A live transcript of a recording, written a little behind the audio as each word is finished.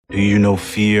Do you know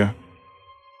fear?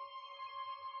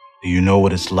 Do you know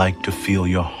what it's like to feel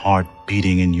your heart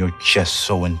beating in your chest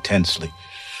so intensely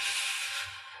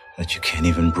that you can't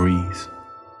even breathe?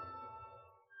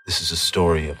 This is a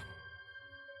story of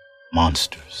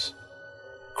monsters,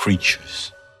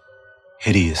 creatures,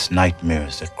 hideous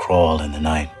nightmares that crawl in the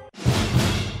night.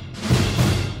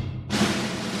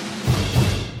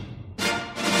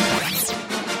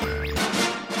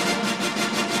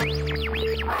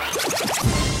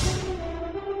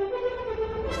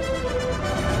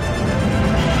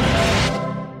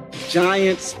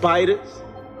 Giant spiders?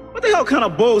 What the hell kind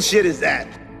of bullshit is that?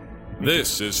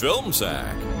 This is Film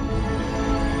Sack.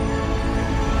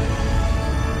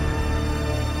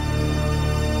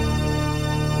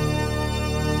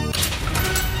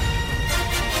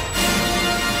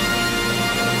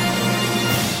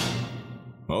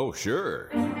 Oh, sure.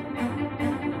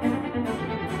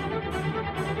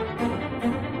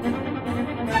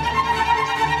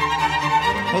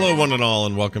 Hello, one and all,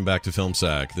 and welcome back to Film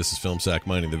Sack. This is Film Sack,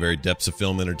 mining the very depths of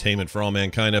film entertainment for all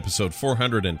mankind, episode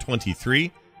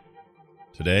 423.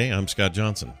 Today, I'm Scott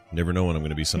Johnson. Never know when I'm going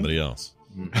to be somebody else.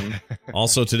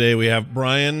 Also today, we have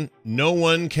Brian. No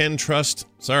one you can trust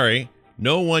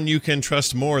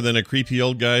more than a creepy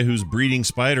old guy who's breeding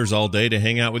spiders all day to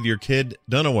hang out with your kid,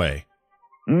 Dunaway.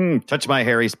 Touch my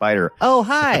hairy spider. Oh,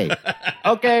 hi.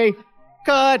 Okay,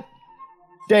 cut.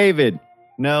 David.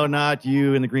 No, not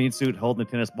you in the green suit holding a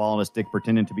tennis ball and a stick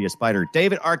pretending to be a spider.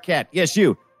 David Arquette. Yes,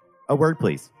 you. A word,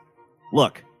 please.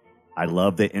 Look, I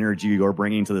love the energy you're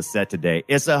bringing to the set today.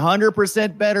 It's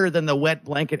 100% better than the wet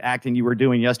blanket acting you were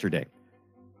doing yesterday.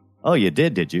 Oh, you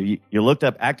did you? You looked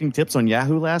up acting tips on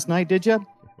Yahoo last night, did you?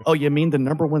 Oh, you mean the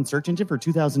 #1 search engine for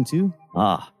 2002?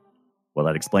 Ah, well,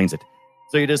 that explains it.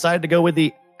 So you decided to go with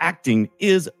the acting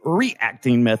is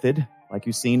reacting method like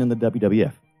you've seen in the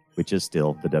WWF. Which is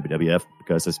still the WWF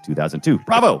because it's 2002.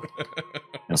 Bravo!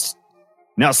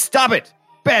 Now stop it!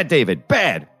 Bad, David,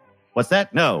 bad! What's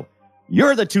that? No.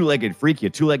 You're the two-legged freak, you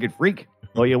two-legged freak.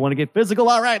 Oh, you want to get physical?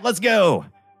 All right, let's go.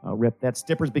 I'll rip that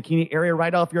Stipper's bikini area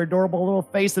right off your adorable little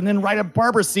face and then write a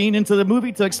barber scene into the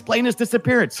movie to explain his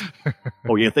disappearance.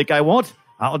 Oh, you think I won't?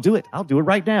 I'll do it. I'll do it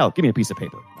right now. Give me a piece of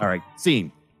paper. All right,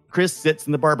 scene. Chris sits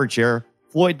in the barber chair.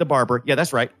 Floyd the barber. Yeah,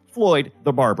 that's right. Floyd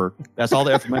the barber. That's all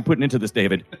the effort I'm putting into this,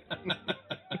 David.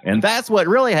 And that's what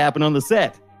really happened on the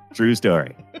set. True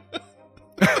story.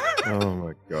 Oh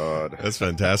my God, that's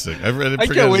fantastic. I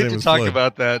can't wait to talk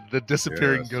about that. The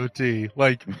disappearing goatee.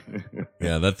 Like,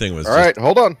 yeah, that thing was all right.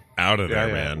 Hold on, out of there,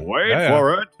 man. Wait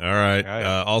for it. All right.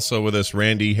 Also with us,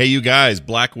 Randy. Hey, you guys.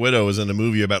 Black Widow is in a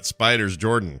movie about spiders.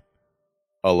 Jordan.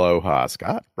 Aloha,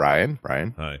 Scott. Brian.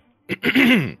 Hi.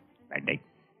 Randy.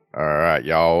 All right,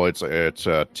 y'all, it's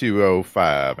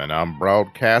 2:05, and I'm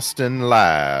broadcasting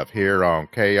live here on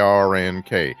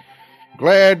KRNK.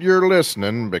 Glad you're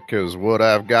listening, because what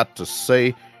I've got to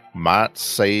say might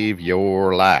save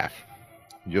your life.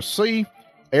 You see,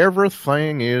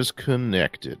 everything is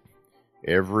connected.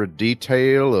 Every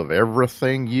detail of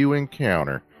everything you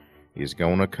encounter is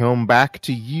going to come back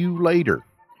to you later.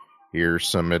 Here's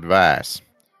some advice.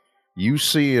 You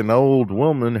see an old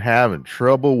woman having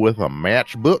trouble with a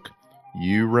matchbook,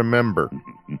 you remember,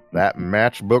 that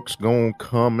matchbook's gonna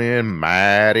come in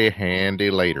mighty handy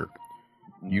later.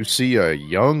 You see a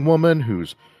young woman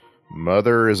whose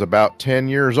mother is about 10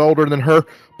 years older than her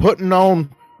putting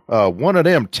on one of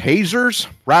them tasers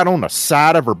right on the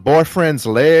side of her boyfriend's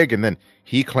leg, and then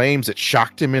he claims it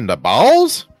shocked him in the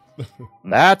balls?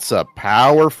 That's a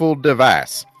powerful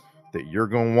device that you're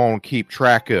gonna want to keep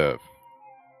track of.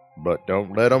 But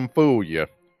don't let them fool you.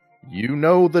 You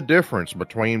know the difference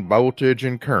between voltage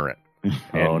and current.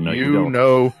 And you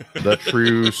know the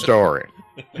true story.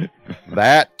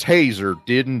 That taser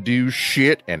didn't do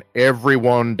shit and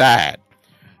everyone died.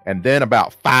 And then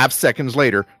about 5 seconds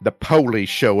later, the police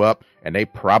show up and they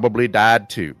probably died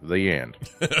too. The end.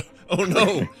 Oh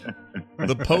no.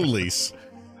 The police.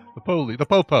 The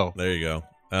popo. There you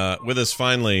go. With us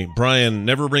finally, Brian,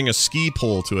 never bring a ski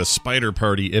pole to a spider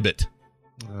party ibit.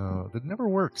 Oh, that never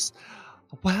works.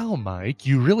 Wow, Mike,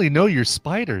 you really know your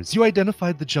spiders. You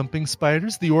identified the jumping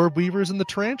spiders, the orb weavers, and the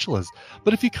tarantulas.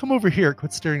 But if you come over here,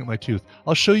 quit staring at my tooth,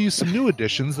 I'll show you some new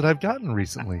additions that I've gotten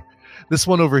recently. This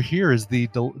one over here is the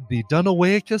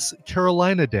Dunowaicus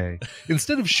carolinidae.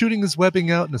 Instead of shooting his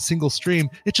webbing out in a single stream,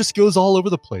 it just goes all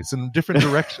over the place in different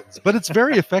directions. But it's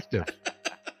very effective.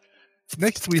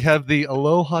 Next, we have the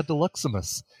Aloha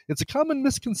deluximus. It's a common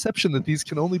misconception that these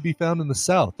can only be found in the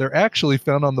South. They're actually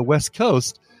found on the West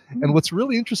Coast, and what's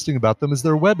really interesting about them is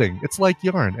their webbing. It's like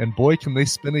yarn, and boy, can they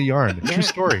spin a yarn. True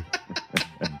story.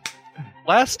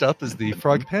 Last up is the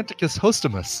Frogpanticus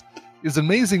hostimus. is an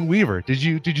amazing weaver. Did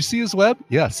you see his web?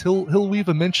 Yes, he'll weave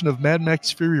a mention of Mad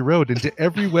Max Fury Road into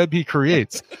every web he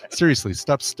creates. Seriously,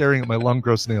 stop staring at my long,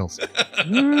 gross nails.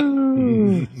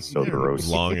 So gross.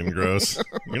 Long and gross.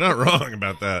 You're not wrong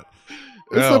about that.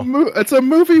 It's a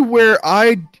movie where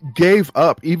I gave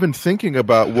up even thinking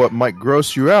about what might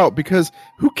gross you out because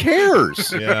who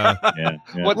cares? Yeah.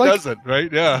 What Like- doesn't, right?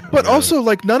 Yeah. But also,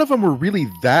 like, none of them were really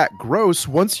that gross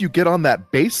once you get on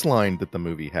that baseline that the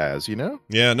movie has, you know?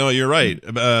 Yeah, no, you're right.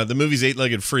 The movie's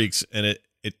Eight-Legged Freaks, and it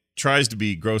tries to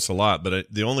be gross a lot, but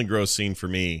the only gross scene for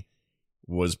me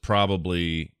was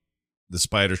probably the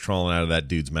spiders crawling out of that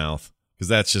dude's mouth. Because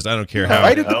that's just, I don't care how.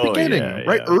 Right at the beginning,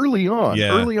 right early on.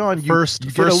 Yeah. Early on, you First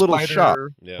get a little spider, shock.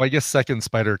 Yeah. Well, I guess second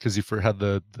spider because you had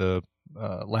the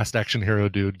Last Action Hero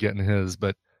dude getting his,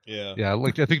 but Yeah.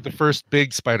 like I think the first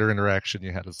big spider interaction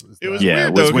you had is It was that. Yeah, weird,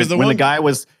 it was though, 'cause the when one- the guy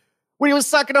was when he was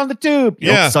sucking on the tube. You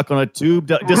Yeah. don't suck on a tube,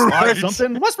 dislodge Right.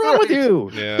 something. What's wrong with you?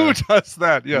 Yeah. Who does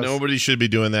that? Yes. Nobody should be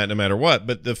doing that no matter what.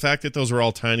 But the fact that those were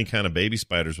all tiny kind of baby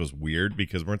spiders was weird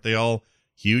because weren't they all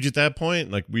huge at that point?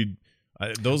 Like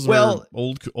those Well-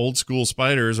 were old school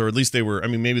spiders, or at least they were. I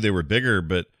mean, maybe they were bigger,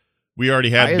 but we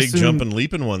already had I big assume- jumping,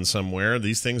 leaping ones somewhere.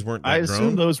 These things weren't that I grown.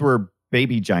 assume those were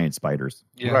baby giant spiders.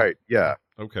 Yeah. Right, yeah.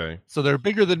 Okay, So they're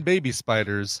bigger than baby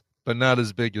spiders, but not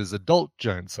as big as adult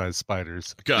giant-sized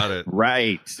spiders. got it.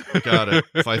 Right. Got it.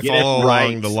 If I Get it follow along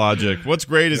right. the logic, what's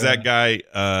great is Yeah. that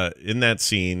guy in that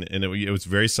scene, and it was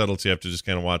very subtle, so you have to just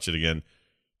kind of watch it again.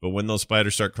 But when those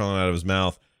spiders start crawling out of his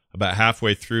mouth, about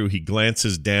halfway through, he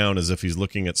glances down as if he's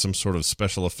looking at some sort of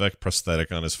special effect prosthetic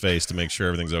on his face to make sure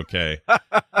everything's okay.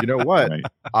 You know what? Right.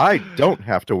 I don't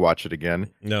have to watch it again,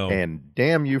 No. and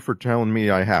damn you for telling me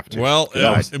I have to. Well,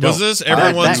 No, was don't. this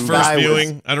everyone's That first guy was-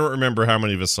 viewing? I don't remember how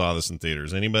many of us saw this in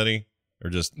theaters. Anybody? Or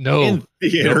just No, In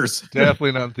theaters.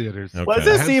 definitely not in theaters. okay. Was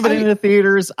this even in the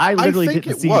theaters? I literally think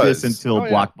didn't it see was. this until Oh,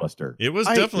 yeah. Blockbuster. It was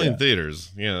I- definitely in yeah.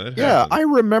 theaters. Yeah. it Yeah, happened. I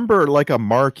remember like a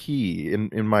marquee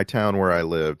in my town where I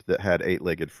lived that had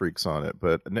Eight-Legged Freaks on it,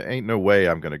 but ain't no way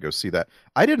I'm going to go see that.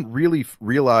 I didn't really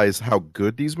realize how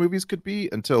good these movies could be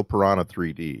until Piranha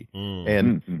 3D. Mm.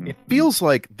 And Mhm. it feels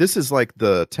like this is like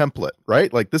the template,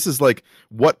 right? Like this is like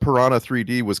what Piranha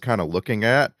 3D was kind of looking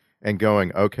at and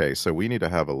going, okay, so we need to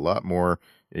have a lot more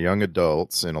young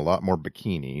adults and a lot more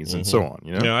bikinis and so on,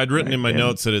 you know? Yeah, I'd written in my And-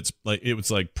 notes that it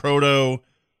was like proto,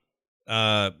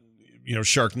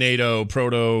 Sharknado,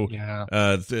 proto, Yeah.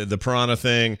 the piranha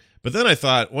thing. But then I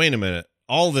thought, wait a minute,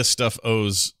 all this stuff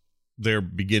owes their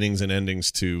beginnings and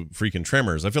endings to freaking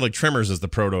Tremors. I feel like Tremors is the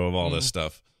proto of all this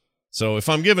stuff. So if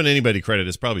I'm giving anybody credit,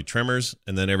 it's probably Tremors,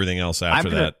 and then everything else after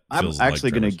that. I'm feels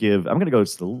actually like going to Tremors. I'm going to go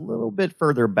just a little bit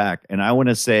further back, and I want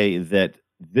to say that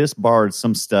this borrowed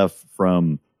some stuff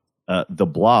from The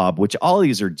Blob, which all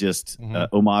these are just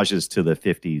homages to the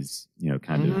 50s,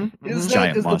 kind of Is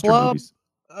giant The monster Blob? movies.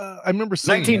 I remember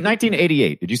seeing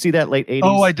 1988. Did you see that late 80s?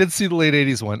 Oh, I did see the late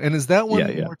 80s one. And is that one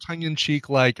Yeah. more tongue-in-cheek,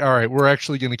 like, all right, we're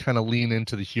actually going to kind of lean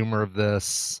into the humor of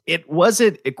this? It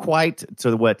wasn't quite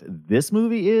to what this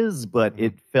movie is, but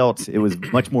it was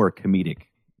much more comedic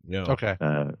Yeah. Okay.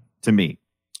 to me.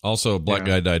 Also, black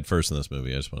Yeah. guy died first in this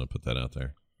movie. I just want to put that out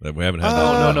there. We haven't had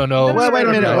Oh, that. no. Wait a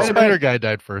minute, wait a Spider minute. Guy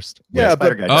died first. Yeah,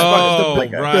 Spider the, Guy. Oh,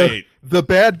 the- right. the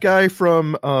bad guy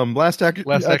from Last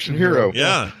Action Hero.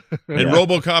 Yeah. And Yeah.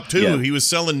 RoboCop 2. Yeah. He was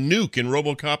selling Nuke in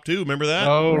RoboCop 2. Remember that?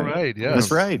 Oh, right. Yes.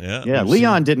 That's right. Yeah. Yeah,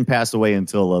 Leon didn't pass away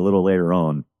until a little later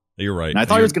on. You're right. And I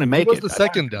thought he was going to It make was it. the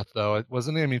second death, though,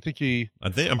 wasn't he? I mean, I think he.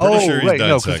 I'm pretty sure he's right. died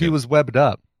No, because second. he was webbed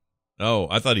up. Oh,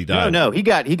 I thought he No, died. no, he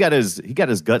got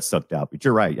his guts sucked out. But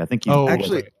you're right. I think he. Oh,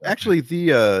 Actually,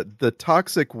 the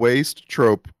toxic waste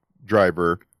trope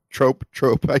driver trope.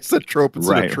 I said trope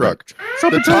instead Right, of truck.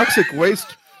 The toxic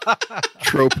waste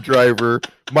trope driver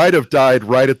might have died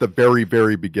right at the very,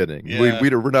 very beginning. Yeah.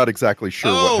 We're not exactly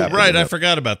sure. what Oh, happened right. in I that.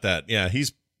 forgot about that. Yeah, he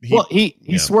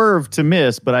he swerved to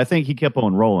miss, but I think he kept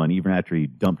on rolling even after he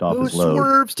dumped off Who his load.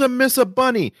 swerves to miss a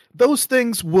bunny? Those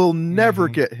things will never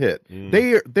get hit.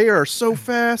 Mm. They are so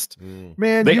fast,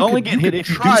 man. They you only could- get you hit could if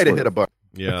you do try to swerve. hit a bunny.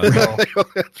 Yeah.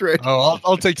 That's right. Oh,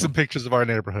 I'll take some pictures of our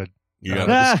neighborhood. You got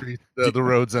the street, the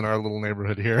roads in our little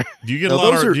neighborhood here. Do you get Now, a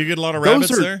lot those of are- do you get a lot of those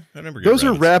rabbits are- there? I never get Those are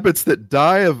rabbits. rabbits that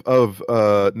die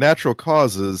of natural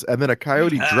causes, and then a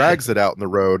coyote drags it out in the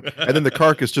road, and then the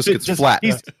carcass just gets flat.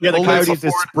 The Only coyotes if a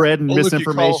just Ford- spreading only if you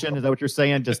misinformation. call- Is that what you're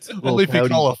saying? Just Only if you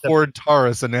call a Ford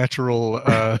Taurus a natural.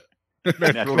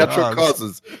 Natural Natural cause.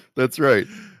 causes. That's right.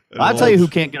 I'll tell you who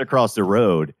can't get across the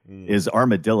road is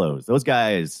armadillos. Those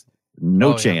guys, no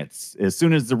Oh, yeah. chance. As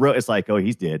soon as the road, it's like, oh,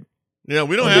 he's dead. Yeah,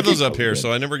 we don't have those up here,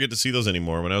 so I never get to see those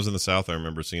anymore. When I was in the South, I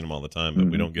remember seeing them all the time, but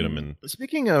we don't get them in.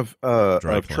 Speaking of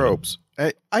tropes,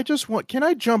 I just want. Can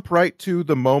I jump right to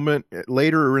the moment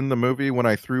later in the movie when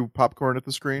I threw popcorn at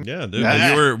the screen? Yeah, dude.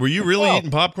 Were you really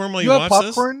eating popcorn while you watched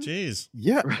popcorn? this? Jeez.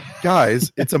 Yeah,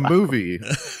 guys, it's a movie.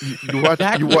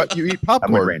 You eat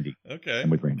popcorn. I'm with Randy. Okay. I'm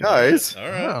with Randy. Guys, All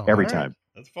right. Wow. Every all time.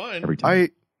 That's fine. Every time.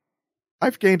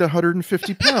 I've gained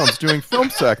 150 pounds doing film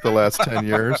sack the last 10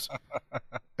 years,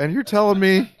 and you're telling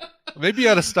me Maybe you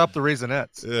ought to stop the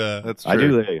Raisinets. Yeah. that's true.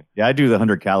 I do the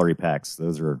 100-calorie packs.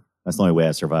 That's the only way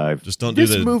I survive. Just don't do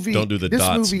This the movie- don't do the this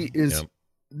dots. movie is- Yeah.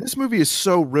 This movie is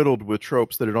so riddled with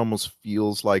tropes that it almost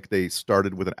feels like they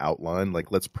started with an outline,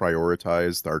 like let's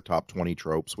prioritize our top 20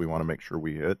 tropes we want to make sure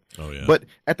we hit. Oh yeah. But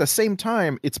at the same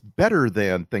time, it's better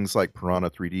than things like Piranha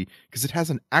 3D because it has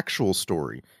an actual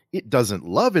story. It doesn't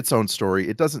love its own story.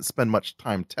 It doesn't spend much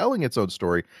time telling its own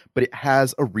story, but it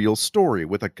has a real story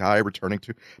with a guy returning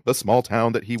to the small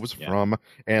town that he was from,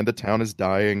 and the town is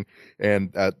dying,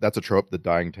 and that's a trope, the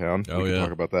dying town. Oh, we can yeah.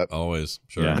 talk about that. Always.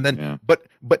 Sure. Yeah. And then,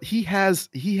 but he has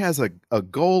a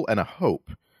goal and a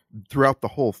hope throughout the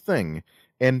whole thing.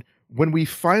 And when we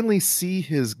finally see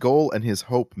his goal and his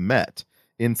hope met,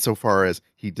 insofar as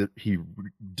he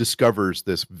discovers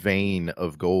this vein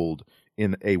of gold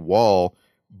in a wall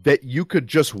that you could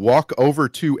just walk over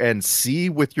to and see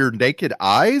with your naked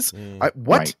eyes.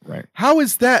 What? Right. How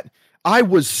is that? I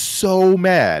was so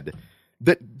mad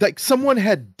that like someone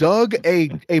had dug a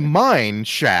mine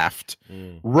shaft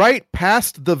right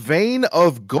past the vein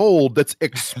of gold that's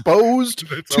exposed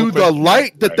to the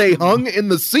light that they hung in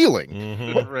the ceiling.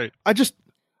 Mhm. Right. I just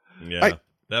Yeah.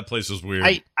 That place was weird.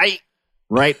 I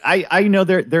know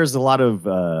there's a lot of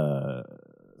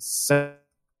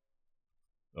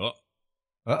Oh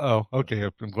Uh-oh. Okay,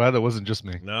 I'm glad that wasn't just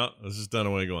me. no, this is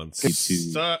Dunaway going.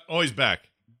 to- Oh, he's back.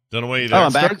 Dunaway, you there? Oh,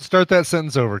 I'm back. Start that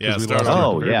sentence over. 'cause Yeah, we start lost over. it at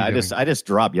Oh the very yeah, beginning. I just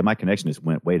dropped. Yeah, my connection just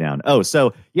went way down. Oh,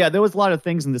 so yeah, there was a lot of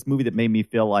things in this movie that made me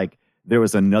feel like there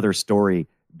was another story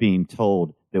being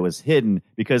told that was hidden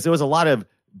because there was a lot of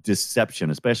deception,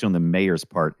 especially on the mayor's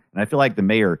part. And I feel like the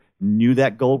mayor knew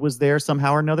that gold was there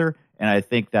somehow or another, and I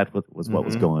think that was what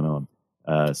was going on.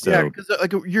 yeah, because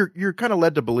like you're kind of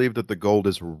led to believe that the gold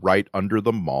is right under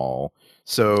the mall.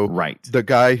 So right. the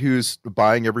guy who's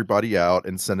buying everybody out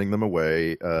and sending them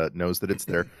away knows that it's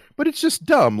there. But it's just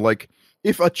dumb. Like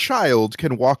if a child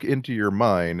can walk into your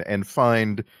mine and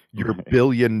find your $1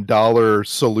 billion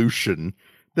solution,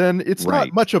 then it's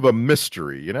not much of a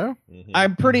mystery, you know? Mhm.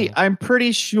 I'm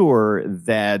pretty sure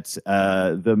that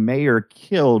the mayor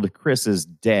killed Chris's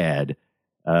dad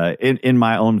in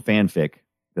my own fanfic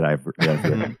that I've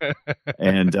written.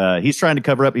 And he's trying to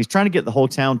cover up. He's trying to get the whole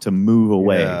town to move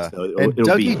away. Yeah. So And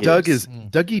it'll be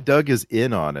Dougie Doug is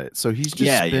in on it, so he's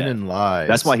just spinning lies.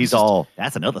 That's why he's all.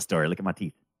 That's another story. Look at my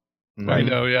teeth. I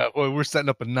know, yeah. Well, we're setting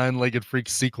up a 9-legged freak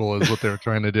sequel is what they were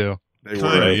trying to do. Kind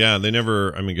of, yeah. They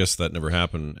never. I mean, guess that never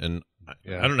happened. And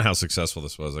Yeah. I don't know how successful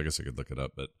this was. I guess I could look it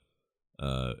up, but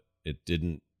it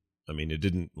didn't. I mean, it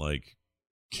didn't like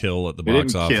kill at the It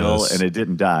box didn't office, kill and it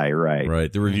didn't die. Right.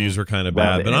 Right. The reviews were kind of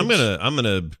Well, bad, but I'm it's- gonna.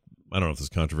 I don't know if this is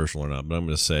controversial or not, but I'm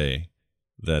gonna say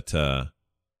that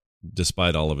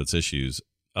despite all of its issues,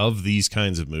 of these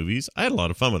kinds of movies, I had a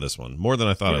lot of fun with this one, more than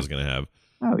I thought I was gonna have.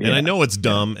 Oh, yeah. And I know it's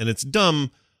dumb, and it's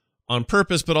dumb on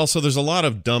purpose, but also there's a lot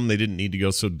of dumb they didn't need to go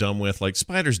so dumb with. Like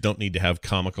spiders don't need to have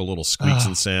comical little squeaks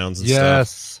and sounds and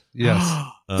stuff.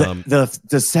 Yes.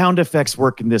 The sound effects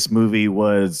work in this movie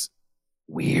was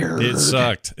weird. It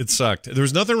sucked. There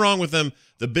was nothing wrong with them.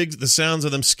 The sounds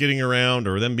of them skidding around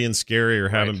or them being scary or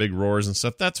having big roars and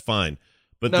stuff. That's fine.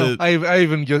 But No, I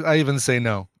even say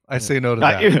no. I say no to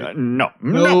that.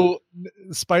 No.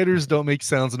 Spiders don't make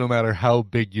sounds no matter how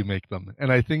big you make them.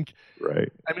 And I think, Right.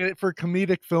 I mean, for a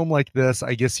comedic film like this,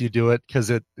 I guess you do it because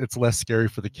it's less scary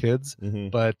for the kids.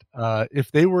 Mhm. But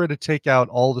if they were to take out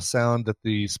all the sound that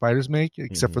the spiders make,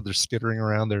 except for their skittering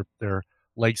around, their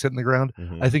legs hitting the ground,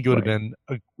 Mhm. I think it would have been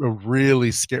a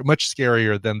really much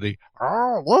scarier than the.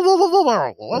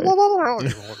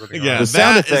 Yeah, The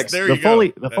sound that is- effects, there the you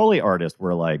go. Foley artists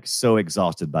were like so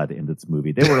exhausted by the end of this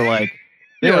movie. They were like,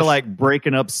 they were Yes. like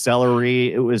breaking up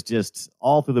celery. It was just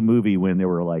all through the movie when they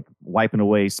were like wiping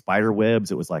away spider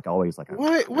webs. It was like always like,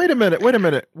 Wait a minute.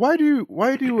 Why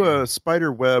do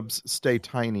spider webs stay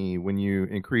tiny when you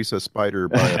increase a spider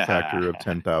by a factor of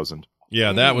 10,000?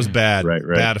 Yeah, that was bad. Right.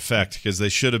 Bad effect because they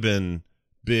should have been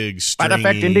big, spider stringy.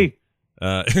 effect, Indy.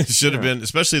 It should have been,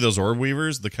 especially those orb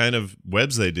weavers. The kind of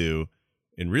webs they do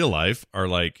in real life are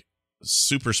like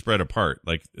super spread apart,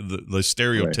 like the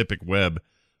stereotypic web,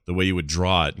 the way you would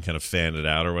draw it and kind of fan it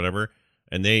out or whatever.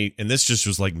 And this just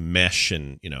was like mesh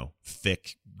and,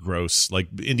 thick, gross, like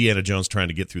Indiana Jones trying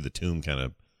to get through the tomb kind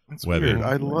of That's webbing.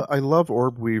 weird. I love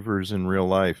orb weavers in real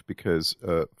life because,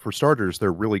 for starters,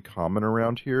 they're really common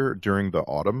around here during the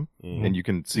autumn, and you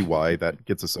can see why that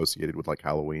gets associated with like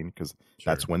Halloween because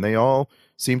that's when they all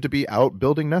seem to be out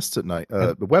building nests at night,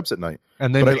 the webs at night.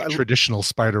 And they make traditional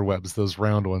spider webs, those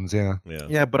round ones. Yeah.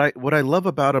 Yeah, but what I love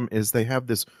about them is they have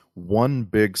this one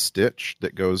big stitch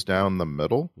that goes down the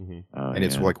middle, and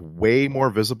it's like way more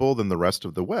visible than the rest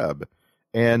of the web,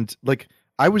 and like.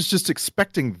 I was just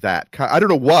expecting that. I don't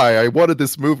know why I wanted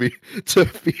this movie to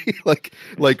be like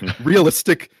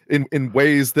realistic in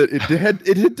ways that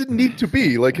it didn't need to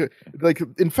be. Like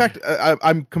in fact,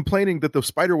 I'm complaining that the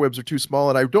spider webs are too small,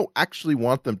 and I don't actually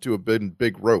want them to have been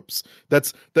big ropes.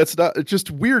 That's not. It's just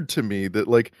weird to me that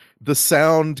like the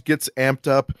sound gets amped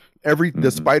up. The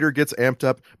spider gets amped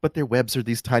up, but their webs are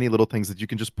these tiny little things that you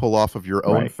can just pull off of your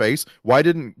own face. Why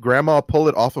didn't Grandma pull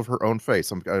it off of her own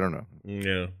face? I don't know.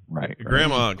 Yeah, right.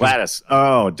 Grandma Gladys.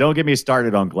 Oh, don't get me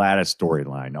started on Gladys'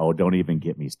 storyline. Oh, don't even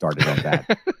get me started on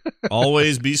that.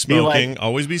 Always be smoking.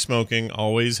 Always be smoking.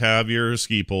 Always have your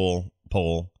ski pole.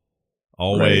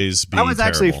 Always be. I was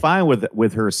actually terrible. fine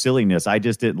with her silliness. I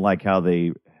just didn't like how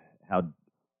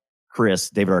Chris,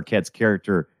 David Arquette's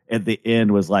character, at the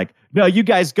end was like, no, you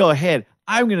guys go ahead.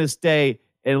 I'm going to stay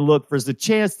and look for the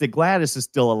chance that Gladys is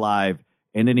still alive.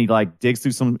 And then he like digs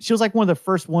through she was like one of the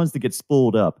first ones to get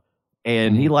spooled up.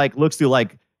 And he like looks through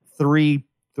like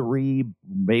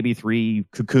maybe three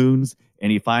cocoons,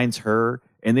 and he finds her.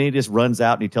 And then he just runs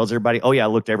out and he tells everybody, oh, yeah, I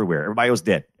looked everywhere. Everybody was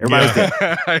dead. Everybody was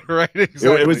dead. Right,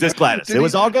 exactly. It was just Gladys. It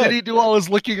was all good. Did he do all his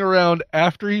looking around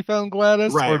after he found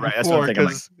Gladys? Right, or right. before? That's what I'm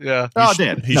thinking. Yeah. Oh,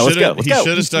 dead. He should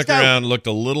have stuck around, looked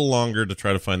a little longer to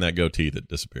try to find that goatee that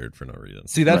disappeared for no reason.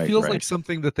 See, that feels like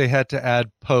something that they had to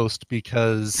add post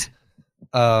because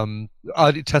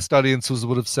test audiences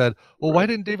would have said, well, why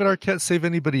didn't David Arquette save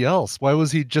anybody else? Why was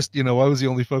he just, why was he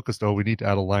only focused? Oh, we need to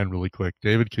add a line really quick.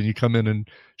 David, can you come in and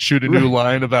shoot a new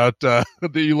line about that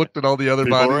you looked at all the other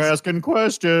bodies? People are asking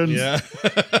questions. Yeah.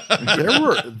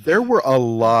 there were a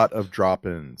lot of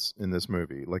drop-ins in this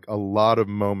movie, like a lot of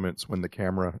moments when the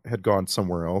camera had gone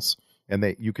somewhere else, and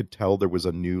you could tell there was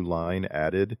a new line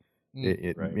added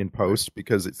in post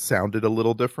because it sounded a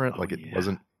little different.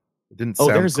 It didn't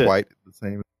sound quite the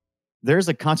same. There's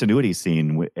a continuity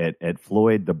scene at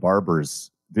Floyd the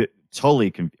Barber's.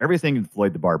 Everything in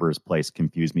Floyd the Barber's place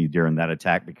confused me during that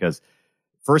attack because,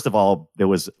 first of all, there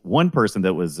was one person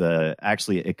that was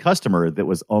actually a customer that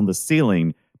was on the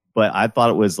ceiling, but I thought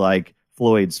it was like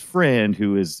Floyd's friend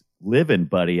who is live-in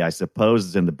buddy, I suppose,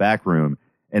 is in the back room.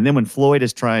 And then when Floyd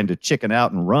is trying to chicken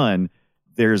out and run,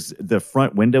 there's the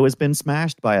front window has been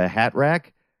smashed by a hat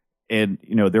rack. And,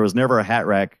 there was never a hat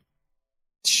rack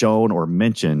shown or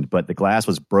mentioned, but the glass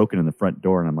was broken in the front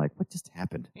door, and I'm like, what just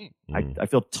happened? I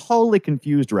feel totally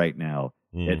confused right now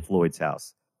at Floyd's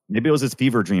house. Maybe it was his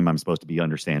fever dream I'm supposed to be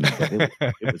understanding, but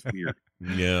it was weird.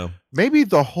 Yeah. Maybe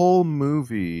the whole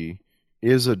movie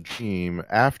is a dream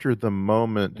after the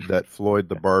moment that Floyd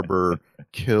the Barber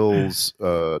kills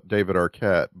David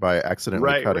Arquette by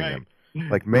accidentally cutting him.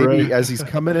 Like maybe as he's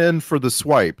coming in for the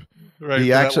swipe,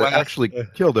 he actually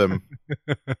killed him.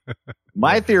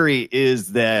 My theory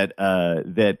is that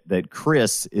that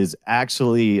Chris is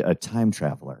actually a time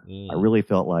traveler. I really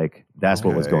felt like that's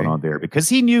what was going on there because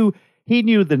he knew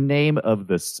the name of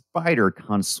the spider,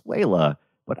 Consuela,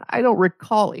 but I don't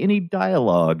recall any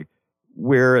dialogue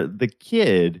where the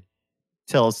kid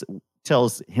tells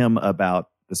him about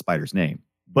the spider's name.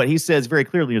 But he says very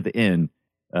clearly at the end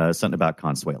something about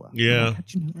Consuela. Yeah.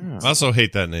 I also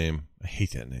hate that name. I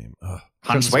hate that name. Ugh.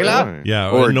 Consuela?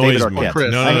 Yeah, or annoys David me.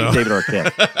 Arquette. No, I hate David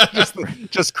Arquette.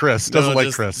 just Chris. Doesn't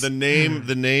like Chris. The name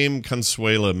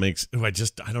Consuela makes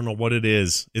I don't know what it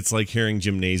is. It's like hearing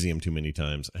gymnasium too many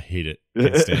times. I hate it.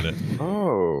 Can't stand it.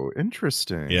 Oh,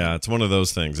 interesting. Yeah, it's one of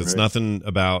those things. It's nothing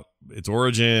about its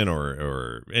origin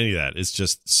or any of that. It's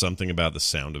just something about the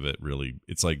sound of it really.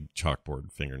 It's like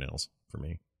chalkboard fingernails for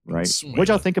me. Right. What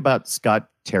y'all think about Scott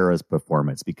Terra's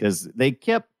performance? Because they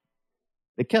kept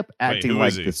acting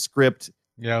like the script.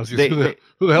 Yeah, I was just,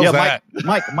 who the hell's that?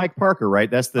 Mike Parker, right?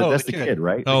 That's the kid,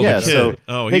 right? Oh, yeah. The kid.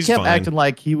 So he's they kept fine. acting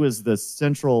like he was the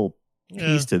central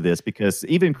piece to this because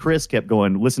even Chris kept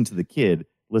going, "Listen to the kid,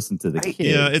 listen to the kid."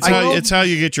 Yeah, it's how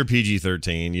you get your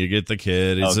PG-13. You get the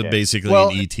kid. It's basically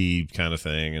an ET kind of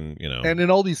thing, and And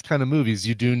in all these kind of movies,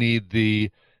 you do need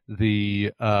the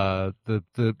he's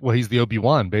the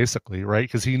Obi-Wan basically, right?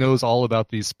 Because he knows all about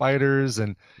these spiders,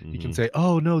 and he can say,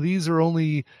 oh no, these are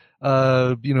only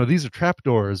these are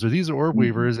trapdoors or these are orb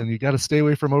weavers, and you got to stay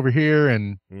away from over here,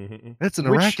 and it's an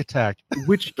Iraq attack.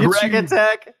 Which gets Iraq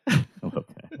attack.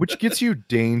 which gets you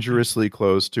dangerously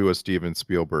close to a Steven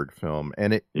Spielberg film,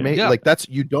 and it may Yeah. like that's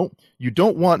you don't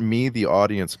want me, the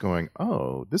audience, going,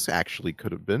 oh, this actually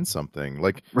could have been something.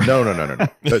 Like, no.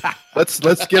 let's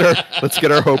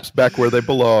get our hopes back where they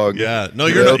belong. Yeah, no,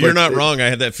 you're not wrong. I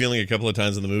had that feeling a couple of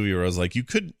times in the movie where I was like, you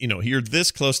could, you're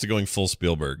this close to going full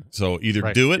Spielberg, so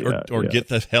either do it or get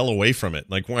the hell away from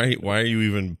it. Like, why are you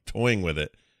even toying with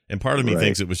it? And part of me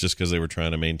thinks it was just because they were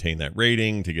trying to maintain that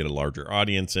rating to get a larger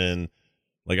audience in.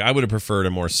 Like, I would have preferred a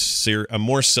more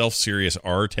self-serious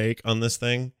R take on this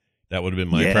thing. That would have been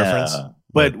my preference.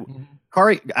 But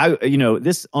Kari,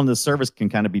 this on the surface can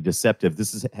kind of be deceptive.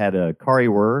 This has had a Kari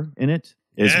Wurr in it,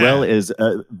 as well as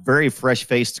a very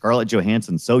fresh-faced Scarlett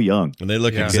Johansson, so young. And they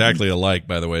look exactly alike,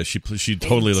 by the way. She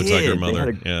totally looks like her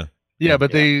mother.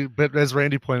 But as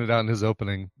Randy pointed out in his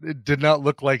opening, it did not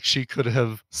look like she could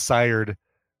have sired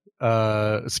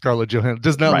Scarlett Johansson.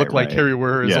 Does not look like Kari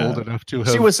Wurr is old enough to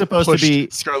have. She was supposed to be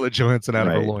Scarlett Johansson out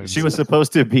of her loins. She was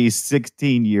supposed to be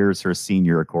 16 years her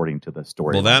senior, according to the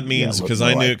story. Well, that means because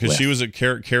she was a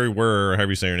Kari Wurr, or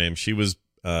however you say her name. She was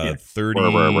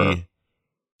 30.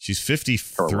 She's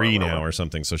 53 now or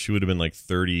something, so she would have been like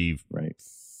 34.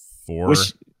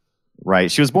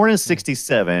 She was born in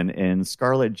 1967, and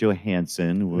Scarlett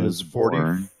Johansson was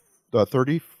born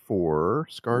 34.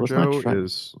 ScarJo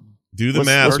is. Do the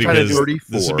math because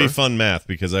this would be fun math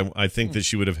because I think that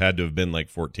she would have had to have been like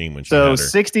 14 when she had her.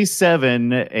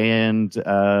 67 and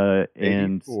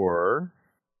 84,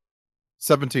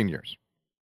 17 years.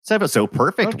 So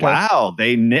perfect. Okay. Wow,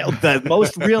 they nailed the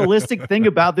most realistic thing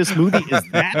about this movie is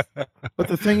that. But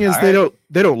the thing is, they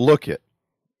don't look it.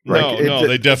 Right? No,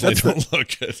 they definitely don't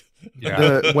look it.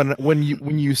 Yeah. When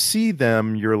you see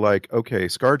them, you're like, okay,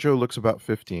 ScarJo looks about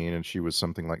 15, and she was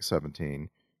something like 17.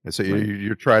 And so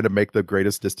you're trying to make the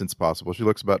greatest distance possible. She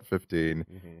looks about 15,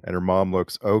 and her mom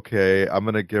looks okay. I'm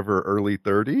gonna give her early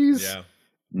 30s. Yeah,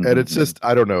 and it's just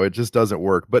I don't know. It just doesn't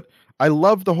work. But I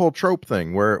love the whole trope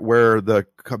thing where the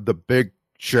big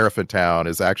sheriff in town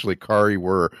is actually Kari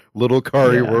Wurr. Little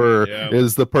Kari Wurr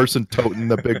is the person toting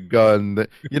the big gun.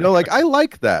 I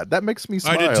like that. That makes me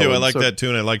smile. I did too. I like that too,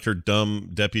 and I liked her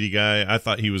dumb deputy guy. I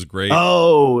thought he was great.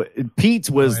 Oh, Pete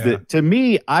was to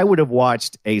me, I would have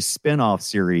watched a spin-off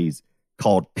series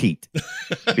called Pete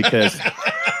because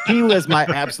he was my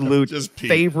absolute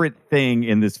favorite thing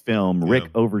in this film. Rick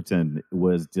Overton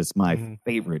was just my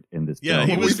favorite in this film.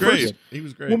 Yeah, he was great.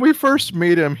 When we first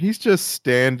meet him, he's just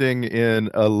standing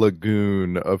in a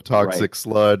lagoon of toxic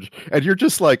sludge, and you're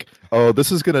just like, oh,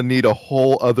 this is going to need a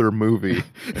whole other movie.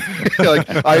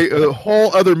 A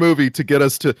whole other movie to get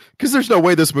us to, because there's no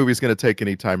way this movie is going to take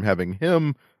any time having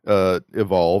him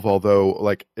evolve,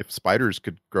 although if spiders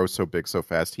could grow so big so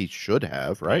fast, he should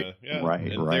have, right?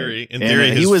 In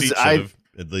theory, he was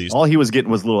at least all he was getting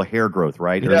was a little hair growth,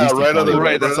 right? That's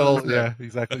all. Yeah,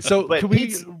 exactly. So can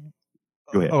we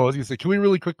go ahead. I was gonna say, can we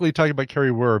really quickly talk about Kari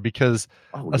Wurr, because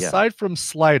aside from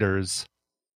Sliders,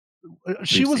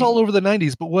 she was all over the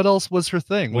 90s, but what else was her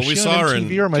thing? We saw her in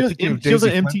MTV. She was on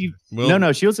MTV.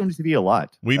 No, she was on MTV a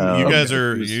lot. You guys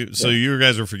are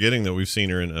forgetting that we've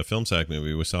seen her in a Film Sack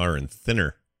movie. We saw her in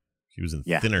Thinner. She was in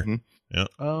Thinner. Mm-hmm. Yeah.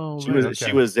 Oh, she was a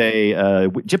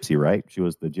gypsy, right? She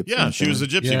was the gypsy. Yeah, she was a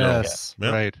gypsy girl.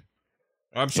 Yeah. Right.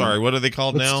 I'm sorry. What are they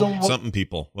called now? Something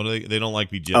people. What are they? They don't like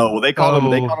be gypsy. Oh, well, they call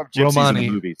them gypsies Romani. in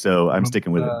the movie. So I'm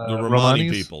sticking with it. The Romani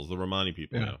people. The Romani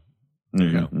people. Yeah. There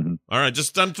you go. All right,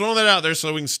 I'm throwing that out there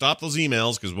so we can stop those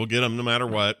emails because we'll get them no matter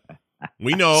what.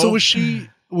 We know. So was she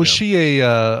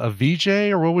a VJ,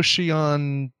 or what was she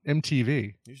on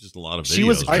MTV? There's just a lot of videos. She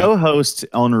was a co-host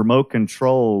on Remote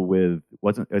Control with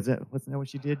wasn't that what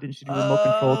she did? Didn't she do Remote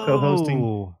Control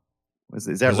co-hosting? Is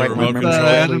that right?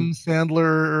 Adam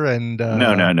Sandler and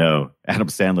no. Adam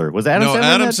Sandler was Adam. No, Sandler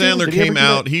Adam Sandler came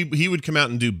out. He would come out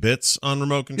and do bits on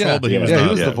Remote Control, but he was not. He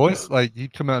was the voice. Like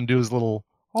he'd come out and do his little.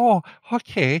 Oh,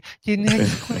 okay. The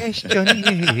next question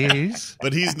is.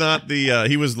 But he's not the.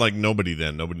 He was like nobody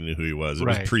then. Nobody knew who he was. It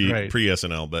was pre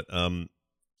SNL. But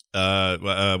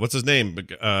what's his name?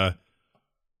 I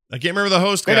can't remember the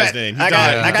host guy's name. He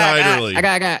died early.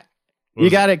 I got. You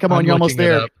got it. Come on, you're almost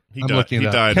there. He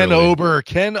died. Ken early. Ober.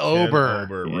 Ken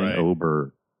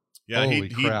Ober. Yeah,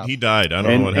 he died. I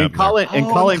don't know what happened.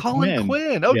 Colin Quinn.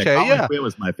 Quinn. Okay, Colin Quinn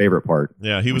was my favorite part.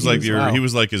 Yeah, he was like he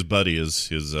was like his buddy,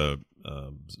 his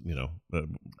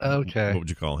okay. What would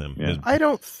you call him? Yeah. I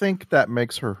don't think that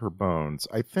makes her bones.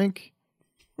 I think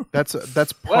that's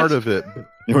part of it.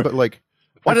 But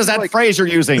What is that phrase you're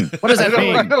using? What does that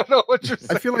mean? I don't know what you're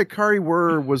saying. I feel like Kari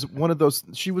Wurr was one of those.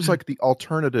 She was like the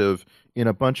alternative in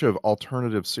a bunch of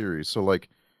alternative series. So like,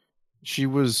 she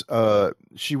was on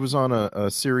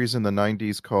a series in the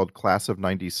 '90s called Class of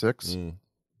 '96,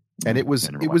 and it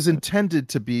was intended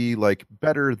to be like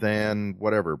better than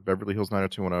whatever Beverly Hills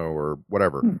 90210 or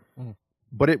whatever,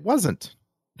 but it wasn't.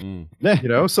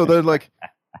 So they're like.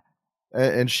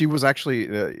 And she was actually,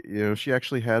 she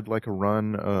actually had like a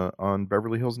run on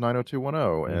Beverly Hills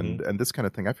 90210 and this kind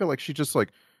of thing. I feel like she just like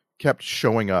kept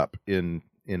showing up in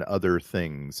other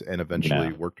things and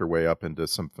eventually worked her way up into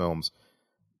some films.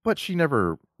 But she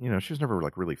never, she was never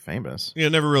like really famous. Yeah,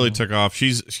 never really took off.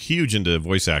 She's huge into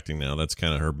voice acting now. That's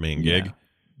kind of her main gig.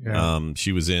 Yeah.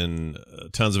 She was in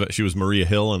tons of it. She was Maria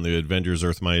Hill in the Avengers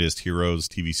Earth Mightiest Heroes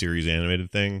TV series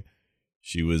animated thing.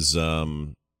 She was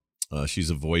she's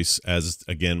a voice as,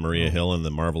 again, Maria Hill in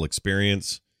the Marvel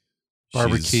Experience.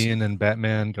 Barbara Keane and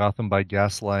Batman, Gotham by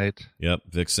Gaslight. Yep,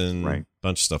 Vixen, Right.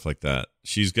 Bunch of stuff like that.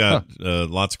 She's got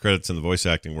lots of credits in the voice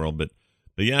acting world, but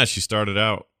yeah, she started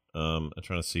out. I'm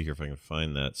trying to see here if I can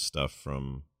find that stuff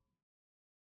from.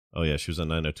 Oh yeah, she was on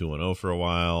 90210 for a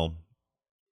while.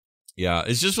 Yeah,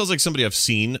 it just feels like somebody I've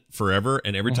seen forever,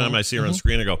 and every time I see her on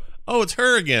screen, I go, "Oh, it's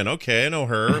her again." Okay, I know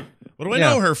her. What do I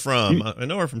know her from? I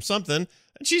know her from something.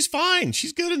 And she's fine.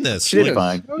 She's good in this. She's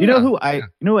fine. You know who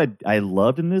I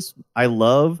loved in this?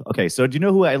 Okay, so do you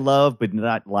know who I love but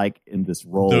not like in this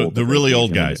role? The really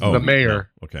old guy. The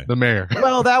mayor. Yeah. Okay. The mayor.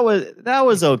 Well, that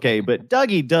was okay, but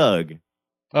Dougie Doug.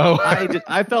 Oh,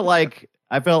 I felt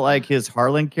like his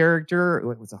Harlan character.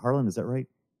 Was it Harlan? Is that right?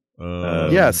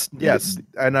 Yes,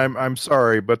 and I'm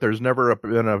sorry, but there's never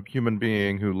been a human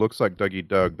being who looks like Dougie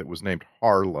Doug that was named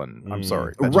Harlan. I'm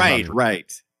sorry. That's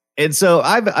Right. And so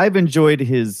I've enjoyed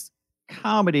his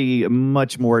comedy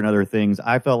much more than other things.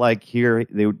 I felt like here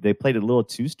they played it a little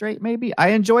too straight. Maybe I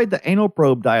enjoyed the anal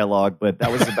probe dialogue, but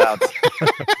that was about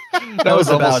that was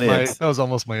about it. That was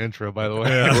almost my intro, by the way.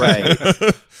 Yeah. Right.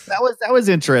 that was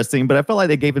interesting, but I felt like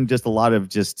they gave him just a lot of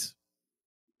just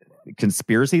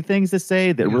conspiracy things to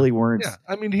say that really weren't. Yeah,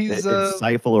 I mean he's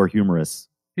insightful or humorous.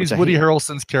 He's Woody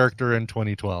Harrelson's character in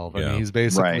 2012. I mean he's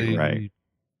basically right.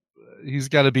 He's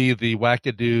got to be the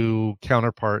wackadoo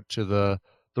counterpart to the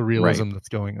realism that's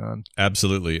going on.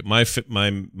 Absolutely. My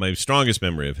strongest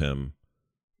memory of him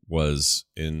was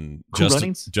in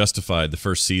Justified, the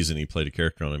first season. He played a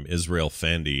character on him, Israel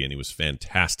Fandy, and he was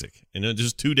fantastic. And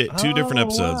just two different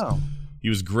episodes. Wow. He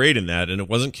was great in that, and it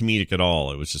wasn't comedic at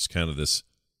all. It was just kind of this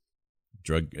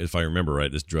drug, if I remember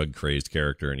right, this drug crazed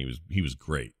character, and he was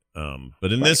great.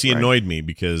 But in this, he annoyed me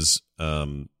because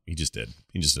he just did.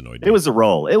 He just annoyed me. It was the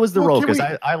role. It was the role because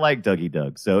I like Dougie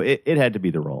Doug, so it had to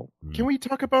be the role. Can we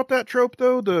talk about that trope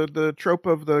though? The trope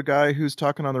of the guy who's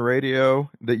talking on the radio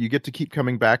that you get to keep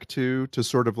coming back to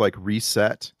sort of like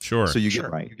reset. Sure. So you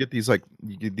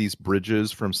get these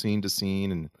bridges from scene to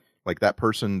scene, and like that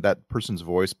person's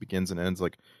voice begins and ends.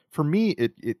 Like for me,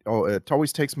 it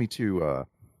always takes me to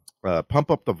Pump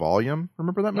Up the Volume.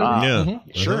 Remember that movie?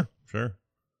 Yeah. Sure.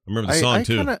 I remember the song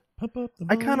too.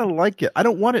 I kind of like it. I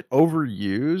don't want it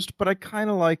overused, but I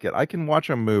kind of like it. I can watch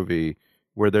a movie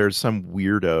where there's some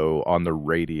weirdo on the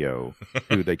radio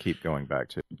who they keep going back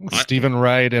to. Stephen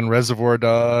Wright in Reservoir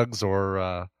Dogs,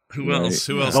 or who else?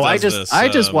 Who else? Oh, I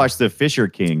just watched The Fisher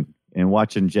King and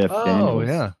watching Jeff Daniels. Oh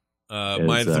yeah.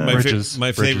 My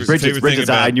favorite Bridges. thing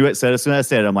about, I knew it. As soon as I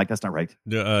said it, I'm like, that's not right.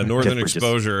 Northern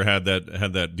Exposure had that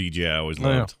DJ I always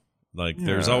loved. Like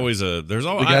there's always I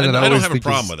don't have a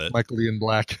problem with it. Michael Ian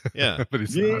Black. Yeah. But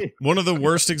he's not. One of the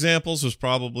worst examples was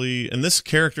probably, and this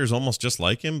character is almost just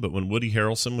like him, but when Woody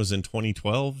Harrelson was in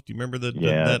 2012, do you remember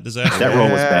that disaster? That role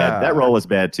was bad. That role was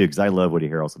bad too, because I love Woody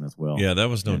Harrelson as well. Yeah, that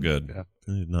was no good.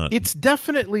 Yeah. It's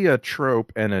definitely a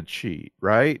trope and a cheat,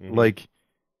 right? Mm-hmm. Like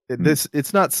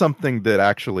it's not something that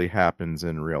actually happens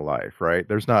in real life, right?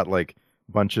 There's not like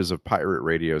bunches of pirate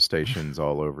radio stations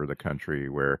all over the country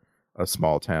where a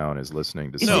small town is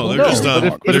listening to. No, they're just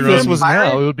on. But if this was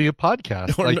now, it would be a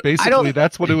podcast. Like basically,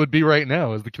 that's what it would be right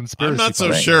now. Is the conspiracy? I'm not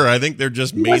so sure. I think they're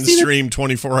just mainstream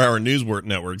 24-hour news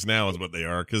networks now, is what they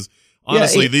are. Because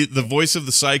honestly, the voice of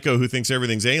the psycho who thinks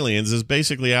everything's aliens is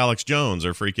basically Alex Jones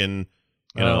or freaking.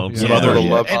 Some other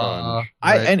love.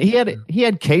 And he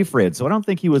had K-Fred, so I don't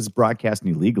think he was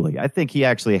broadcasting illegally. I think he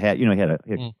actually had he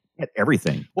had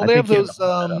everything. Well, they have those.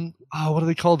 What do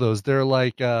they call those? They're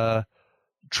like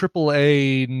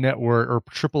AAA network or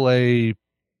AAA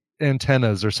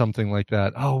antennas or something like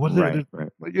that. Oh, what are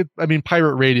they? I mean,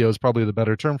 pirate radio is probably the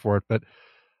better term for it, but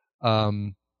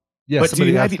yeah. But do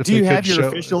you have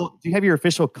your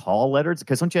official call letters?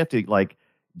 Because don't you have to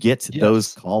get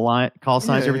those call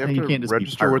signs, everything. You can't just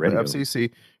register with the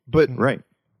FCC. But right.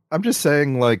 I'm just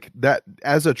saying, like, that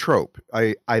as a trope,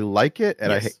 I like it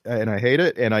and I hate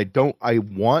it, and I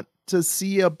want to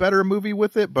see a better movie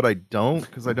with it, but I don't,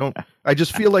 because I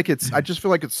just feel like it's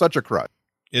such a crutch.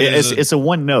 It's a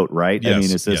one note, right? Yes, I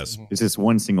mean, it's just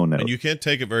one single note, and you can't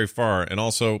take it very far. And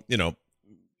also,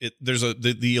 there's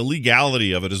the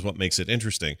illegality of it is what makes it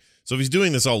interesting. So if he's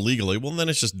doing this all legally, well, then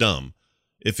it's just dumb.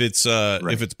 If it's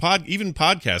even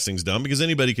podcasting's dumb, because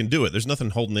anybody can do it. There's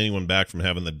nothing holding anyone back from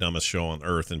having the dumbest show on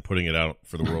earth and putting it out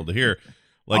for the world to hear.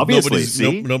 Like,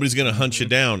 obviously, nobody's going to hunt you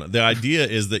down. The idea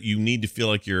is that you need to feel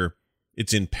like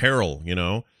it's in peril,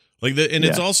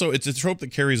 it's also, it's a trope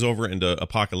that carries over into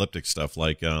apocalyptic stuff.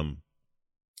 Like, the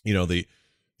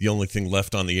only thing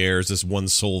left on the air is this one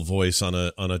sole voice on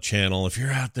a channel. If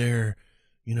you're out there,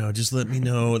 just let me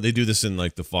know. They do this in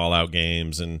like the Fallout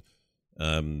games, and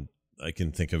I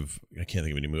can't think of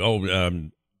any movie.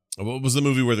 What was the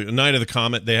movie where the Night of the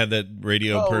Comet? They had that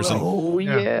radio person. Oh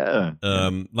yeah.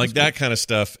 Like that kind of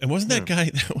stuff. And wasn't that guy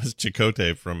that was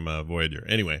Chakotay from Voyager?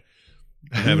 Anyway,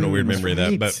 I'm having a weird memory of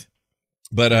that,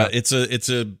 but it's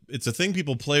a thing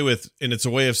people play with, and it's a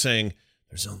way of saying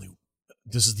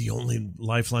this is the only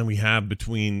lifeline we have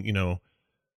between,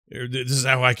 this is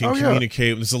how I can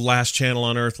communicate. This is the last channel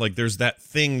on Earth. Like, there's that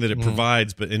thing that it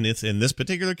provides, but in this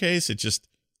particular case, it just,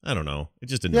 I don't know. It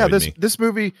just annoyed me. This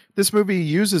movie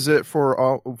uses it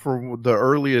for the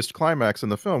earliest climax in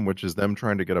the film, which is them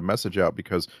trying to get a message out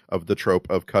because of the trope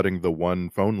of cutting the one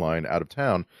phone line out of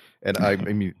town. And I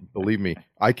mean, believe me,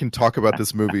 I can talk about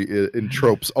this movie in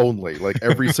tropes only. Like,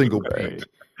 every single beat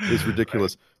is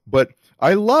ridiculous. But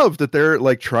I love that they're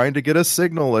like trying to get a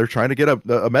signal. They're trying to get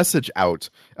a message out.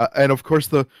 And of course,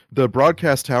 the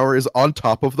broadcast tower is on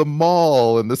top of the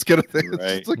mall and this kind of thing. Right.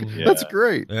 It's like, that's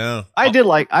great. Yeah. I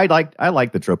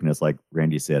like the tropiness, like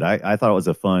Randy said. I thought it was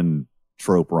a fun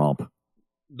trope romp.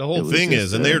 The whole thing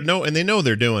is, and they know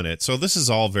they're doing it. So this is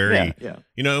all very,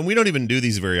 and we don't even do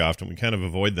these very often. We kind of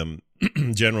avoid them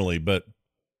generally, but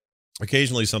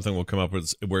occasionally something will come up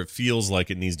where it feels like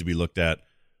it needs to be looked at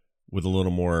with a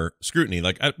little more scrutiny.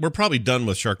 Like, we're probably done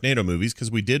with Sharknado movies because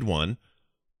we did one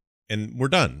and we're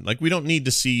done. Like, we don't need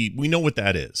to see, we know what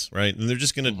that is, right? And they're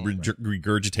just going to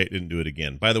regurgitate it and do it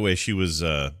again. By the way, she was,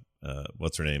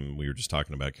 what's her name? We were just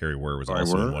talking about Carrie Wurr was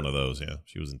also in one of those. Yeah.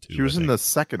 She was in two. She was in the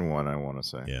second one, I want to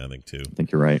say. Yeah, I think two. I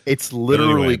think you're right. It's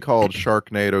literally called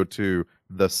Sharknado 2,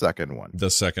 the second one. The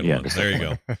second one. There you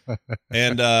go.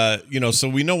 And, so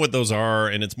we know what those are,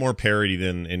 and it's more parody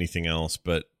than anything else.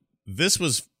 But this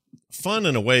was fun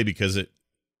in a way because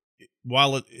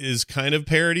while it is kind of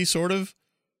parody, sort of,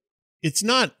 it's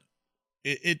not,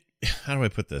 how do I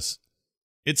put this?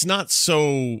 It's not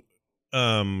so,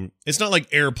 it's not like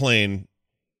Airplane,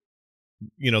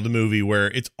 the movie where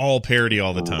it's all parody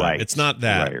all the time. Right. It's not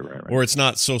that, right. Or it's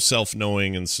not so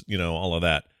self-knowing and, all of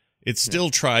that. It still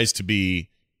tries to be,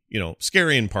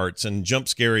 scary in parts and jump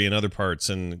scary in other parts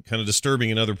and kind of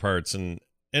disturbing in other parts. And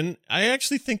I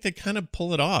actually think they kind of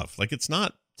pull it off. Like, it's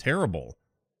not terrible.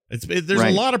 There's a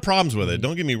lot of problems with it.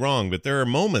 Don't get me wrong, but there are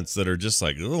moments that are just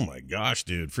like, oh my gosh,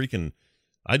 dude, freaking,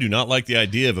 I do not like the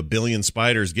idea of a billion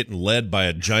spiders getting led by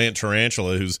a giant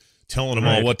tarantula who's telling them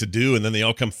all what to do, and then they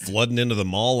all come flooding into the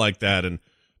mall like that. And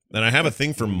I have a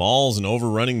thing for malls and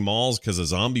overrunning malls because of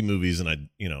zombie movies, and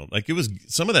it was,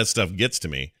 some of that stuff gets to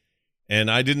me, and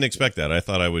I didn't expect that. I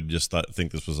thought I would just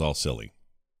think this was all silly.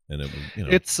 And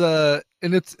it's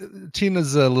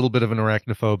Tina's a little bit of an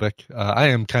arachnophobic. I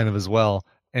am kind of as well,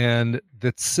 and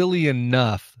that's silly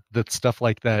enough that stuff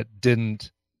like that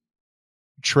didn't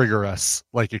trigger us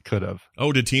like it could have.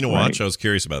 Oh, did Tina watch? I was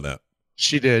curious about that.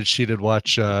 She did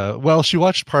watch. She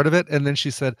watched part of it, and then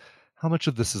she said, "How much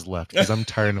of this is left? Because I'm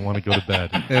tired and want to go to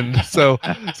bed." And so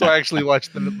I actually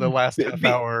watched the last half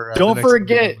hour. Don't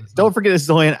forget, this is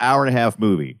only an hour and a half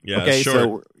movie. Yeah, okay, it's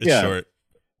short. It's short.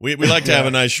 We like to have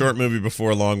a nice short movie before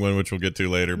a long one, which we'll get to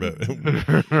later. But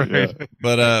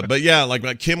but yeah,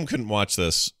 like Kim couldn't watch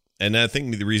this, and I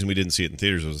think the reason we didn't see it in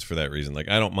theaters was for that reason. Like,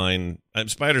 I don't mind.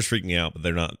 Spiders freak me out, but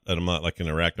they're not. I'm not like an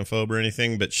arachnophobe or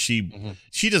anything. But she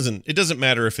doesn't. It doesn't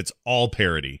matter if it's all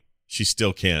parody. She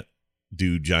still can't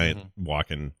do giant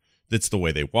walking. That's the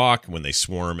way they walk when they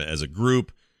swarm as a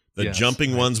group. The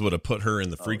jumping ones would have put her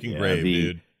in the freaking grave,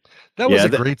 dude. That was a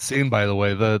great scene, by the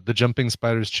way. The jumping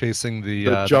spiders chasing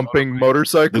the jumping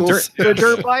motorcycles, the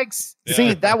dirt bikes. Yeah.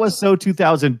 See, that was so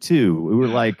 2002. We were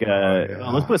like,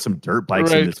 let's put some dirt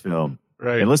bikes in this film,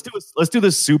 right? And let's do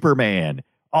the Superman.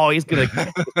 Oh, he's gonna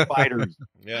catch the spiders.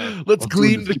 Yeah, let's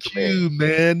clean the queue,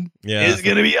 man. Yeah, it's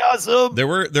gonna be awesome. There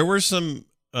were some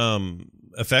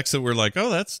effects that were like, oh,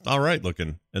 that's all right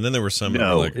looking, and then there were some that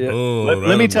No. were like, Yeah. oh,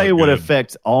 Let me that's tell not you what good.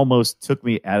 effect almost took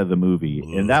me out of the movie,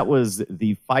 Ugh. and that was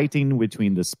the fighting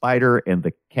between the spider and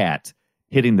the cat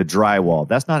hitting the drywall.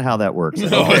 That's not how that works.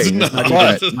 No, it's It's not.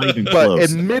 not even But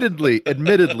close. admittedly,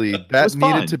 that was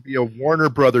fun. needed to be a Warner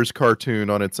Brothers cartoon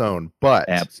on its own. But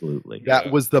Absolutely.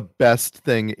 that was the best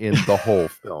thing in the whole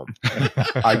film.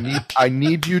 I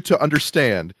need you to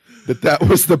understand that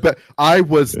was the best. I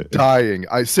was dying.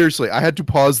 I had to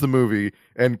pause the movie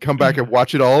and come back and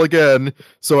watch it all again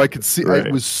so I could see. Right.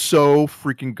 It was so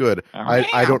freaking good. I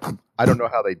don't know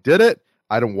how they did it.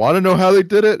 I don't want to know how they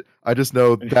did it. I just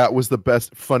know that was the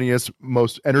best, funniest,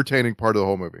 most entertaining part of the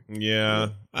whole movie. Yeah,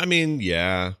 I mean,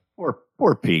 yeah.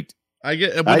 Poor Pete. I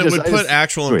get I when it just- would I put just-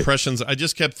 actual wait. impressions. I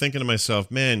just kept thinking to myself,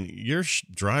 man, your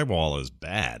drywall is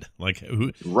bad. Like,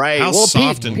 who? Right. How well,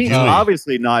 soft and Pete's gooey.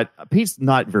 obviously not. Pete's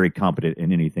not very competent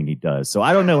in anything he does. So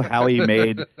I don't know how he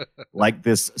made like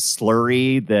this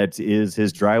slurry that is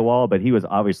his drywall, but he was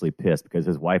obviously pissed because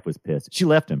his wife was pissed. She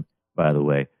left him, by the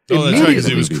way. Oh, that's right, because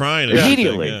he Immediately. was crying. and everything.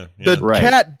 Immediately. Yeah, yeah. The Right.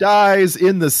 cat dies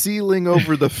in the ceiling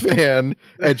over the fan,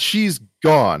 and she's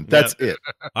gone. That's it.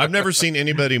 I've never seen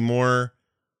anybody more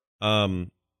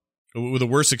with a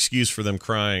worse excuse for them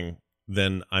crying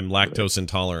than I'm lactose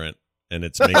intolerant, and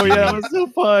it's making Oh yeah, that me, was so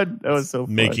fun. That was so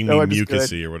fun. making That me was good.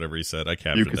 mucusy or whatever he said. I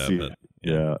captured Mucusy. that. But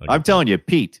Yeah, I I'm get telling you,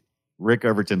 Pete, Rick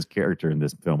Overton's character in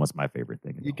this film was my favorite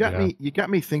thing. in the You whole got me. You got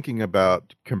me thinking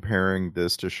about comparing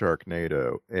this to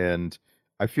Sharknado, and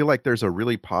I feel like there's a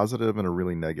really positive and a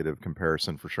really negative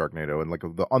comparison for Sharknado. And like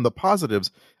on the positives,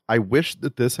 I wish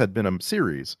that this had been a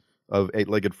series of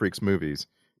Eight-Legged Freaks movies,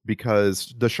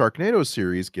 because the Sharknado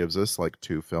series gives us like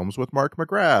 2 films with Mark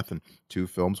McGrath and 2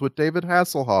 films with David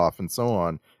Hasselhoff and so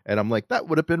on. And I'm like, that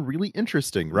would have been really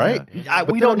interesting, right? Yeah.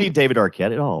 But We don't then- need David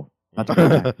Arquette at all. Not to go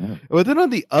back, no. But then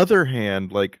on the other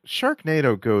hand, like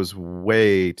Sharknado goes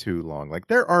way too long. Like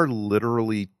there are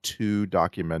literally 2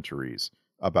 documentaries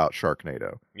about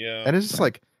Sharknado. Yeah. And it's just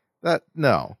like that.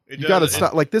 No, It you got to does-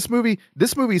 stop. Like this movie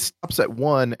stops at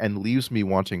 1 and leaves me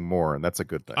wanting more. And that's a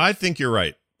good thing. I think you're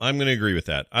right. I'm going to agree with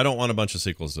that. I don't want a bunch of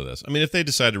sequels to this. I mean, if they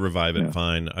decide to revive it, Yeah.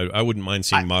 fine. I wouldn't mind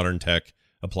seeing modern tech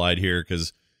applied here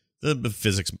because the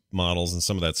physics models and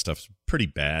some of that stuff's pretty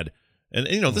bad. And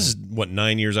you know, this is what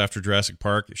 9 years after Jurassic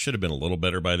Park. It should have been a little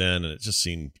better by then, and it just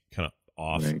seemed kind of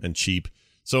off Right. and cheap.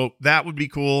 So that would be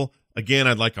cool. Again,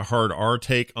 I'd like a hard R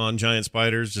take on giant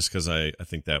spiders, just because I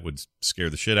think that would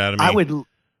scare the shit out of me.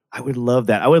 I would love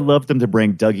that. I would love them to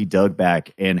bring Dougie Doug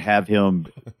back and have him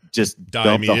just Die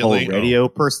dump the whole immediately? radio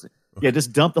person. Yeah,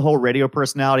 just dump the whole radio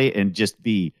personality and just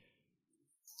be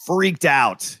freaked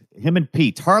out. Him and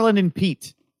Pete, Harlan and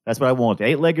Pete. That's what I want.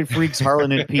 Eight-legged freaks,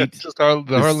 Harlan and Pete. Just the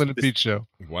Harlan and Pete show.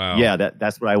 Wow. Yeah,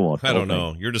 that's what I want. I don't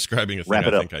know. You're describing a thing Wrap I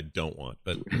it up. think I don't want,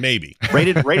 but maybe.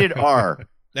 Rated R.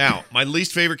 Now, my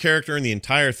least favorite character in the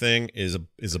entire thing is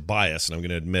a bias, and I'm going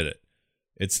to admit it.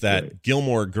 It's that Right.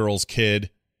 Gilmore Girls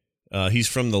kid. He's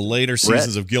from the later Brett.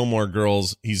 seasons of Gilmore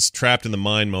Girls. He's trapped in the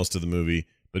mine most of the movie,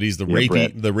 but he's the Yeah,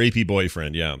 Brett. rapey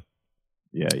boyfriend. Yeah,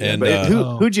 Yeah. And, But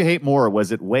Oh. who'd you hate more?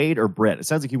 Was it Wade or Brett? It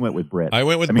sounds like you went with Brett. I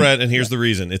went with I mean, Brett, and here's the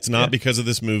reason. It's not Yeah. because of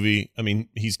this movie. I mean,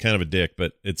 he's kind of a dick,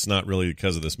 but it's not really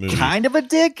because of this movie. Kind of a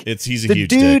dick. He's a The huge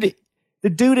dude. dick. The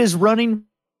dude is running.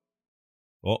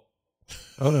 Well,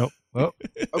 Oh no. Oh,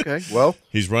 Okay, well,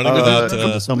 he's running Uh,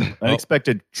 without. Some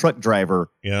unexpected truck driver.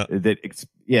 Yeah.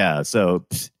 Yeah. So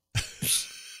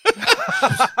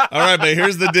All right, but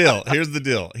here's the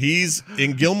deal. He's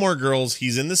in Gilmore Girls.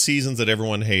 He's in the seasons that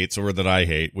everyone hates or that I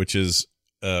hate, which is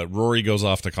Rory goes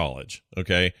off to college.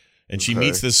 Okay. And she Okay.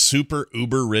 meets this super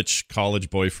uber rich college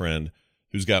boyfriend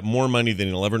who's got more money than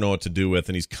he'll ever know what to do with.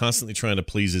 And he's constantly trying to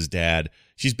please his dad.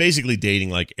 She's basically dating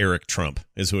like Eric Trump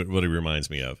is what he reminds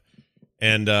me of.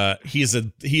 And he is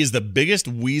the biggest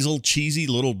weasel, cheesy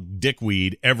little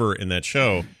dickweed ever in that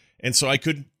show. And so I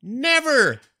could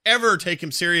never, ever take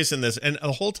him serious in this. And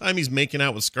the whole time he's making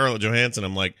out with Scarlett Johansson,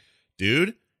 I'm like,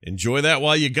 dude, enjoy that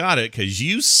while you got it, because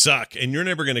you suck and you're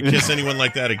never going to kiss anyone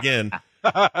like that again.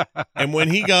 And when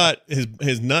he got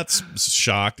his nuts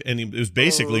shocked and he was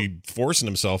basically forcing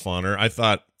himself on her, I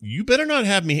thought, you better not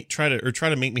have me try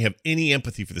to make me have any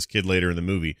empathy for this kid later in the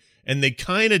movie. And they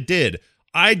kind of did.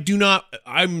 I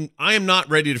am not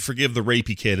ready to forgive the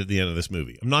rapey kid at the end of this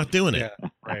movie. I'm not doing it. yeah,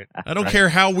 right. I don't Right. care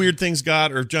how weird things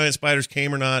got or if giant spiders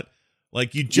came or not.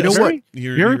 Like you know just what?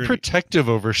 You're Very protective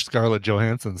over Scarlett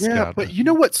Johansson. yeah, Scott. but you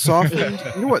know what softened?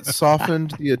 You know what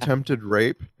softened the attempted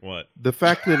rape? what? The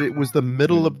fact that it was the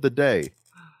middle of the day.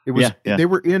 It was Yeah. they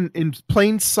were in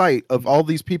plain sight of all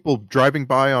these people driving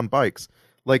by on bikes.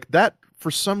 Like that, for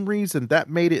some reason, that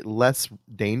made it less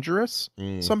dangerous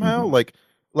somehow. Like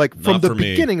Like Not from the for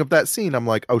me. beginning of that scene, I'm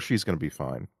like, oh, she's going to be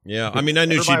fine. Yeah, I mean, I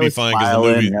knew she'd Everybody be was fine because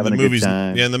smiling, having a good movie's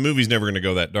time. yeah, and the movie's never going to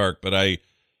go that dark. But I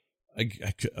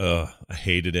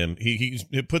hated him.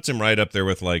 It puts him right up there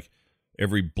with like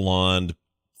every blonde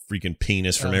freaking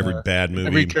penis from every bad movie.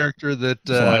 Every character that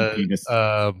Blonde penis.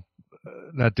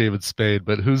 not David Spade,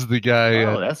 but who's the guy?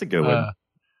 Oh, that's a good one.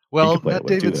 Well, could play not it with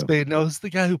David too, though. Spade. No, it's the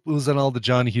guy who was on all the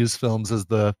John Hughes films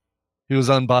he was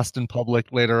on Boston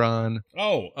Public later on,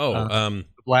 The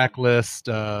Blacklist.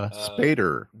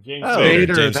 Spader. James Oh, Spader.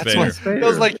 Spader, James that's Spader. what I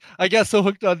was like. I got so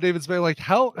hooked on David Spade, like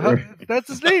how that's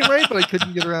his name, right? But I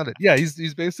couldn't get around it. Yeah,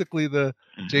 he's basically the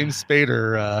James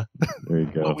Spader. There you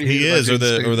go. what we He hate about is, or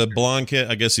James the Spader. blonde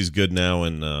kid. I guess he's good now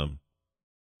in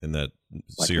that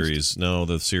series. No,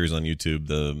 the series on YouTube,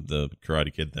 the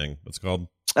Karate Kid thing. What's it called?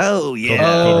 Oh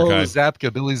Cobra Kai.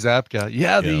 Zapka, Billy Zapka.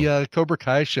 Yeah, the Cobra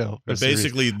Kai show. But series.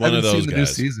 basically, I one haven't of those seen the new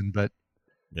guys. season, but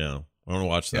Yeah, I want to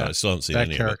watch that. Yeah, I still haven't seen that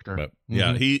any character. of it. But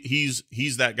yeah,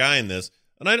 he's that guy in this.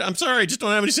 And I'm sorry, I just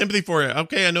don't have any sympathy for you.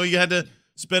 Okay, I know you had to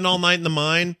spend all night in the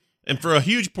mine, and for a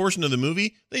huge portion of the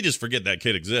movie, they just forget that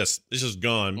kid exists. It's just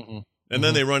gone. Mm-mm. And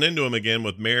then they run into him again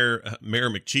with Mayor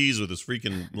McCheese with his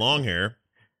freaking long hair.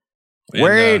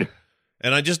 Wade.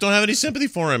 And I just don't have any sympathy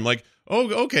for him. Like,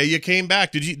 oh, okay, you came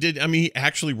back. I mean, he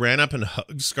actually ran up and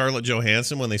hugged Scarlett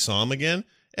Johansson when they saw him again?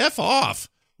 F off.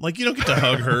 Like, you don't get to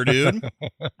hug her, dude.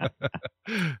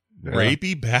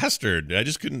 Rapey bastard. I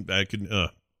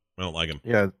don't like him.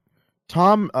 Yeah.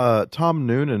 Tom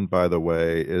Noonan, by the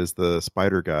way, is the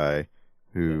spider guy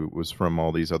who was from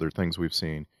all these other things we've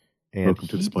seen. And Welcome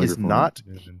to the Spider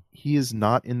Farm. he is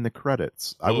not in the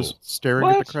credits. I was Oh. staring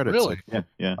at What? the credits. Really?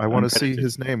 Yeah. I want to see Uncredited.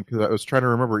 his name because I was trying to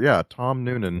remember. Yeah, Tom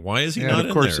Noonan. Why is he Yeah, not of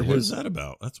in course there? What is his- that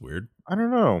about? That's weird. I don't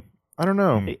know.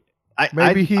 I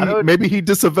Maybe he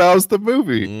disavows the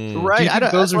movie. Mm. Right. Do you think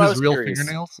that's those what I are his was real curious.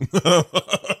 fingernails?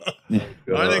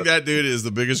 I think that dude is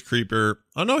the biggest creeper.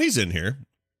 Oh no, he's in here.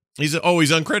 He's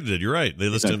uncredited. You're right. They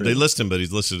list him. They list him, but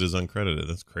he's listed as uncredited.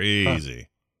 That's crazy.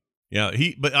 Yeah,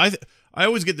 But I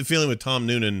always get the feeling with Tom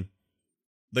Noonan,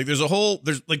 like there's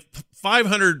like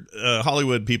 500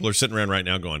 Hollywood people are sitting around right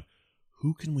now going,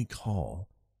 who can we call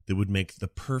that would make the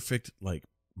perfect like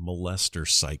molester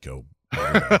psycho?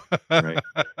 Right.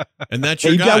 And that's Hey,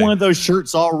 your you guy. got one of those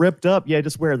shirts all ripped up. Yeah,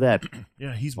 just wear that.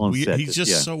 Yeah, he's on weird. set, He's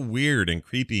just yeah. so weird and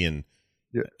creepy, and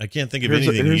Yeah. I can't think of Here's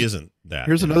anything he isn't that.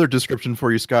 Here's you know? another description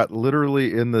for you, Scott.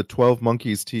 Literally in the 12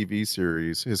 Monkeys TV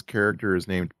series, his character is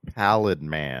named Pallid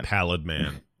Man. Pallid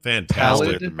Man.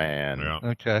 Fantastic. Pallid Man. Yeah.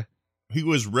 Okay. He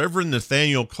was Reverend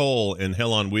Nathaniel Cole in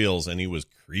Hell on Wheels, and he was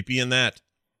creepy in that.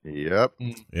 Yep.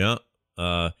 Yeah.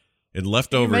 In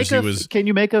Leftovers, he was. Can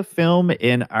you make a film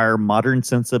in our modern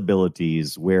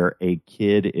sensibilities where a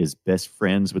kid is best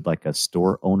friends with like a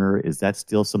store owner? Is that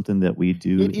still something that we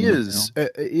do? It is.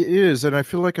 It is, and I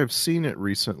feel like I've seen it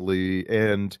recently,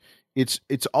 and it's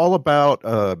all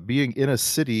about being in a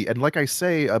city. And like I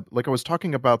say, like I was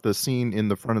talking about the scene in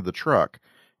the front of the truck,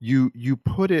 you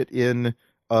put it in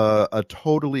a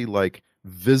totally like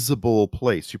visible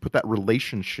place. You put that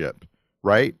relationship,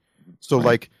 right? So Right.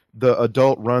 like the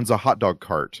adult runs a hot dog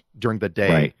cart during the day,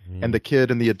 Right. and the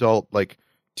kid and the adult like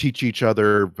teach each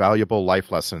other valuable life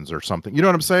lessons or something. You know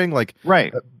what I'm saying? Like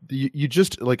Right. you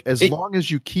just like as It- long as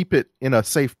you keep it in a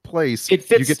safe place, It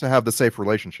fits- you get to have the safe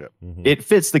relationship. Mhm. It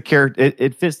fits the character.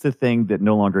 It fits the thing that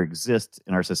no longer exists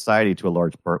in our society to a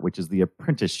large part, which is the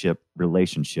apprenticeship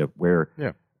relationship, where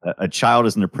Yeah. a child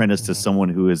is an apprentice to someone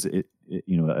who is, a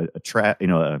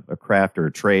craft or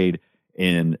a trade.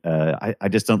 And I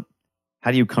just don't. How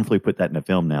do you comfortably put that in a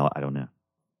film now? I don't know.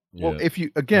 Well, Yeah. if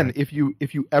you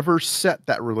if you ever set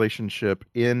that relationship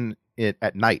in it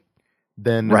at night,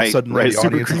 then Right, suddenly right, the super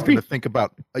audience is creepy. going to think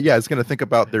about it's going to think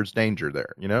about there's danger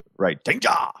there. You know, Right. Danger.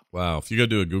 Wow. If you go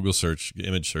do a Google search,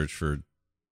 image search for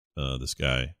this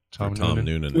guy, Tom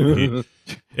Noonan,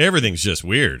 everything's just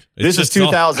weird. It's This is just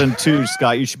all- 2002,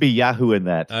 Scott. You should be Yahooing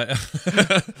that.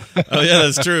 Oh yeah,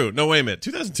 that's true. No, wait a minute.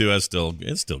 2002. It's still Go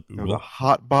to Google.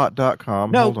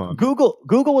 hotbot.com. No, Hold on.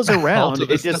 Google was around. Alta It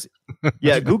Vista.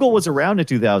 just Google was around in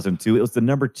 2002. It was the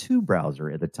number 2 browser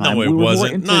at the time. No, it We were more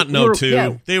wasn't. into- Not in we were- 02.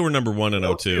 yeah, They were number one in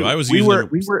 02. I was we using were. them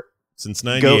We were. since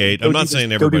Go 98. I'm do not the- saying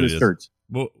go everybody do the is. search.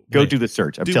 Well, Go wait. do the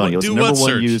search. I'm Do telling you, it what- was do the number what one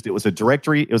search? used. It was a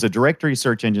directory. It was a directory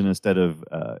search engine instead of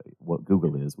what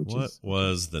Google is, which What is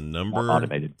was the number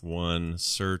automated. one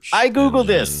search? I Googled engine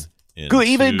this.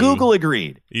 Even into- Google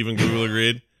agreed. Even Google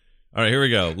agreed. All right, here we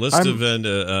go. List I'm-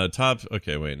 of top.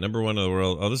 Okay, wait. Number one in the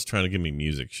world. Oh, this is trying to give me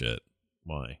music shit.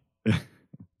 Why?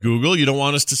 Google, you don't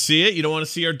want us to see it? You don't want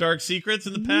to see our dark secrets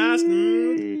in the past?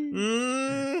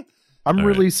 I'm All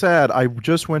really sad. I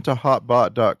just went to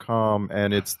hotbot.com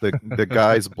and it's the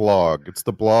guy's blog. It's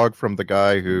the blog from the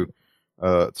guy who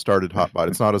started Hotbot.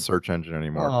 It's not a search engine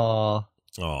anymore. Aw.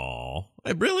 Oh,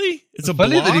 really? It's a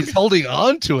Funny blog? that he's holding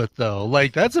on to it though.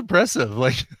 Like that's impressive.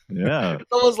 Like Yeah.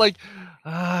 it's almost like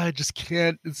I just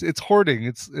can't. It's hoarding.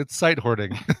 It's site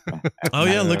hoarding. Oh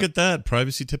yeah, look at that.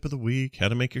 Privacy tip of the week. How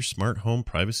to make your smart home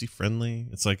privacy friendly.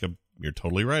 It's like you're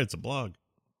totally right. It's a blog.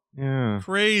 Yeah.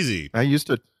 Crazy. I used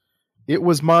to it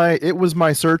was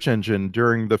my search engine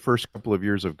during the first couple of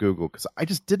years of Google because I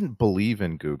just didn't believe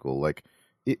in Google. Like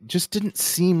it just didn't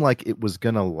seem like it was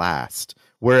gonna last.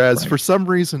 Whereas for some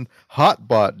reason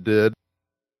Hotbot did.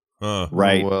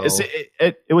 Right. Well.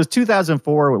 It was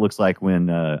 2004. It looks like when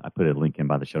I put a link in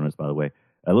by the show notes, by the way.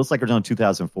 It looks like it was on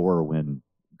 2004 when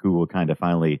Google kind of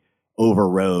finally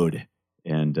overrode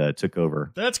and took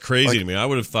over. That's crazy to me. I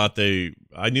would have thought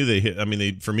I knew they hit. I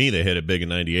mean, for me, they hit it big in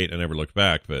 '98. I never looked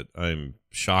back, but I'm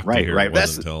shocked to hear it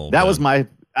wasn't until that was my.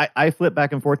 I flipped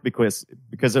back and forth because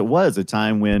it was a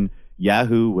time when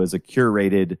Yahoo was a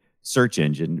curated search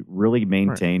engine, really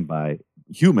maintained by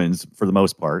humans for the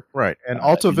most part. Right. And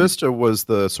Alta Vista was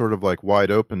the sort of like wide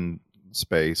open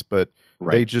space, but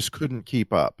they just couldn't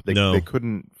keep up. They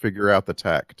couldn't figure out the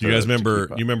tech. Do you guys remember?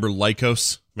 You remember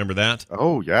Lycos? Remember that?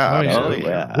 Oh yeah. Absolutely.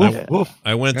 Yeah.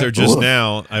 I went there just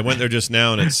now.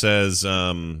 And it says,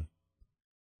 I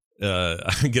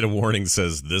get a warning that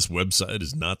says this website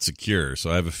is not secure.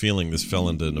 So I have a feeling this fell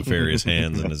into nefarious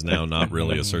hands and is now not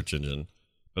really a search engine.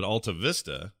 But Alta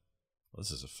Vista,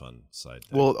 this is a fun site.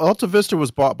 Well, Alta Vista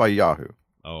was bought by Yahoo.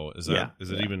 Oh, is that?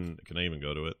 Is it even? Can I even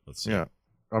go to it? Let's see. Yeah.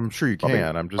 I'm sure you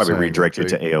can. I'm just probably saying redirect you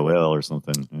to AOL or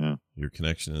something. Yeah. Your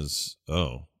connection is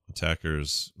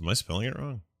attackers. Am I spelling it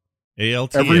wrong?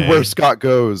 ALTA. Everywhere Scott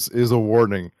goes is a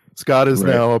warning. Scott is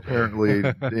now apparently.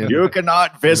 You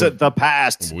cannot visit the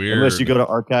past Weird. unless you go to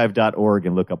archive.org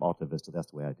and look up Alta Vista.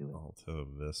 That's the way I do it. Alta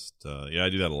Vista. Yeah, I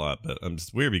do that a lot, but I'm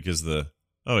just weird because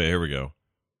here we go.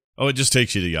 Oh, it just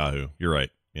takes you to Yahoo. You're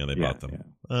right. Yeah, they bought them. Yeah.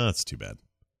 That's too bad.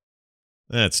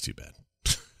 That's too bad.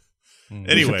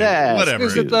 Anyway, whatever.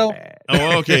 Is it though?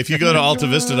 Oh, okay. If you go to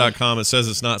altavista.com, it says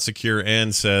it's not secure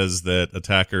and says that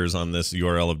attackers on this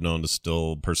URL have known to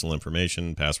steal personal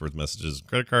information, passwords, messages, and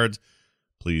credit cards.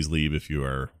 Please leave if you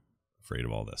are afraid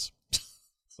of all this.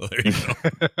 So there you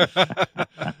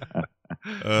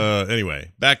go.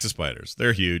 Anyway, back to spiders.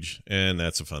 They're huge, and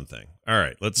that's a fun thing. All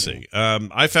right, let's see.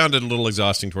 I found it a little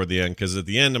exhausting toward the end because at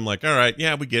the end I'm like, all right,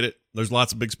 yeah, we get it. There's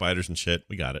lots of big spiders and shit.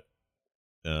 We got it.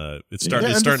 It's starting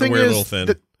to wear a little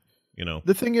thin.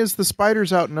 The thing is, the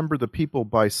spiders outnumber the people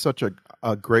by such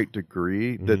a great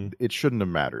degree that it shouldn't have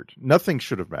mattered. Nothing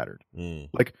should have mattered.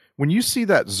 Like when you see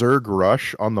that Zerg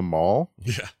rush on the mall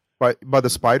by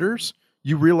the spiders,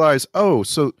 you realize,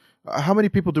 so how many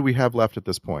people do we have left at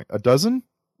this point? A dozen?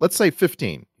 Let's say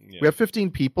 15. Yeah. We have 15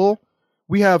 people.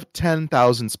 We have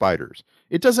 10,000 spiders.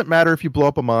 It doesn't matter if you blow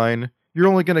up a mine. You're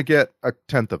only going to get a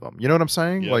tenth of them. You know what I'm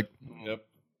saying? Yep.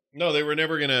 No, they were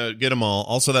never going to get them all.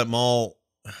 Also, that mall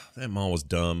was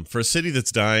dumb. For a city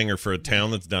that's dying or for a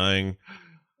town that's dying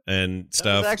and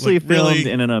stuff. It was actually filmed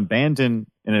in an abandoned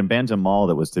mall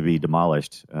that was to be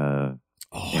demolished. I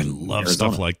love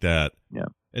stuff like that. Yeah.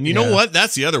 And you know what?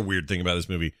 That's the other weird thing about this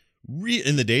movie.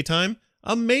 In the daytime,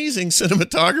 amazing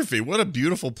cinematography. What a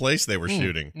beautiful place they were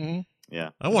shooting. Mm-hmm.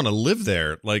 Yeah. I want to live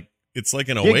there. Like it's like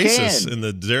an oasis in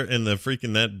the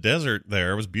freaking that desert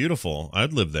there. It was beautiful.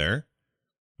 I'd live there.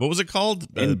 What was it called?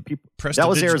 That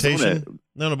was Arizona.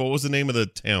 No, but what was the name of the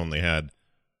town they had?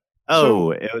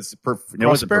 It was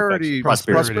Prosperity.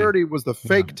 Prosperity was the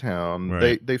fake town.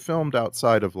 Right. They filmed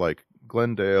outside of like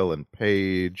Glendale and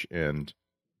Page, and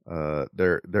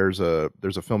there's a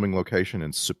filming location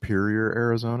in Superior,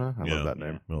 Arizona. I love that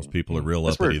name. Most people are real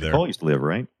That's uppity where there. Nicole used to live,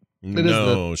 right?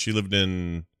 No, she lived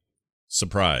in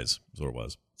Surprise. Is what it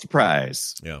was.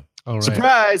 Surprise. Yeah. All right.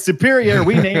 Surprise, Superior.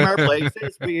 We name our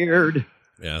places weird.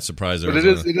 Yeah, Surprise. But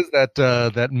Arizona. it is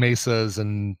that mesas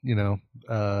and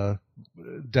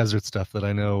desert stuff that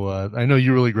I know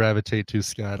you really gravitate to,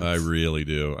 Scott. I really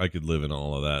do. I could live in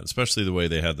all of that, especially the way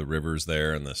they have the rivers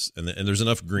there and there's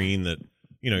enough green that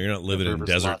you're not living in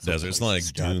desert. It's not like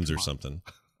dunes or something.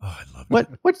 Oh, I love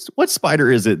it. What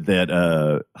spider is it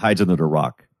that hides under the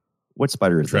rock? What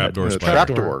spider is that?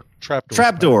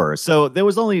 Trapdoor. So there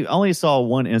was only saw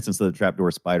one instance of the trapdoor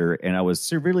spider, and I was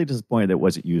severely disappointed that it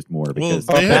wasn't used more. Because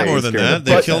they had more than that.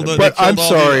 They killed all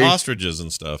the ostriches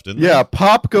and stuff, didn't they? Yeah,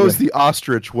 Pop Goes the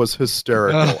Ostrich was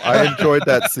hysterical. I enjoyed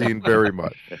that scene very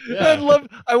much. Yeah.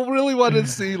 I really wanted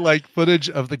to see like footage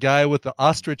of the guy with the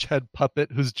ostrich head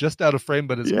puppet who's just out of frame,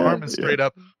 but his arm is straight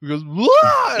up. Who goes,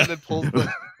 "Wah!" and then pulls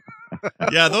the.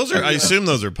 Yeah, those are. I assume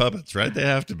those are puppets, right? They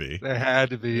have to be. They had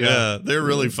to be. Yeah, they're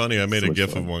really funny. I made So a much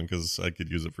GIF fun. of one because I could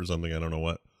use it for something. I don't know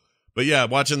what. But yeah,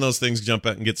 watching those things jump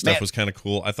out and get stuff Man. was kind of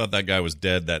cool. I thought that guy was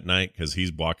dead that night because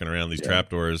he's walking around these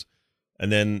trapdoors.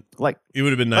 And then Like it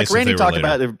would have been nice like Randy if they were talked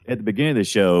later. about at the beginning of the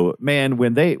show, man,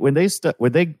 when they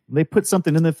put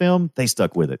something in the film, they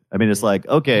stuck with it. I mean, it's like,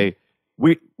 okay,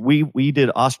 we did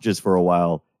ostriches for a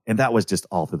while, and that was just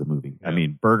all through the movie. I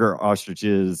mean, burger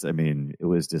ostriches. I mean, it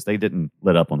was just they didn't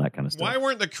let up on that kind of stuff. Why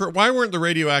weren't the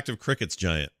radioactive crickets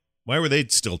giant? Why were they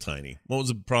still tiny? What was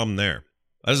the problem there?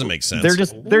 That doesn't make sense.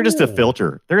 They're just a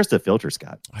filter. They're just a filter,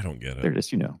 Scott. I don't get They're it.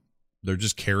 just They're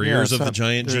just carriers of the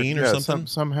giant gene or something.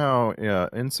 Somehow, yeah,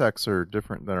 insects are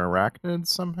different than arachnids.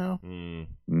 Somehow,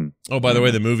 Oh, by the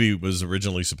way, the movie was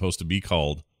originally supposed to be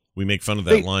called. We make fun of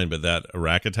that line, but that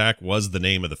Iraq Attack was the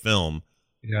name of the film.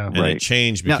 Yeah. And Right. it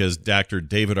changed Now- because Dr.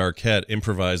 David Arquette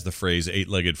improvised the phrase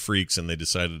eight-legged freaks, and they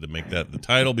decided to make that the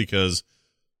title because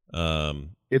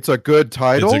it's a good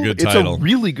title. It's a good title. It's a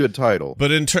really good title.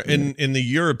 but in the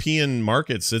European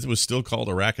markets, it was still called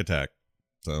Iraq Attack.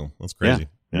 So that's crazy.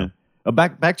 Yeah.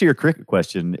 Back to your cricket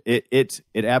question. It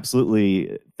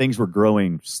absolutely things were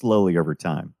growing slowly over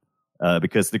time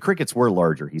because the crickets were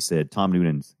larger. He said Tom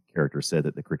Noonan's character said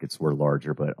that the crickets were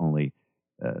larger, but only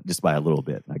just by a little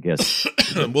bit. I guess.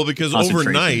 Well, because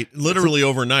Concentration. literally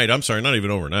overnight. I'm sorry, not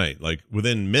even overnight. Like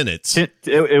within minutes.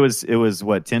 It was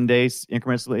what 10 days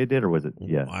increments that it did, or was it?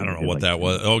 Yeah, I don't know what that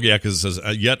was. Oh yeah, because it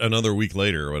says yet another week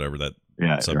later or whatever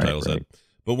that subtitle said. right.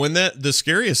 But when the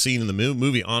scariest scene in the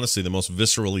movie, honestly, the most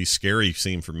viscerally scary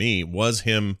scene for me was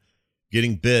him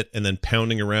getting bit and then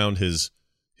pounding around his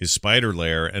spider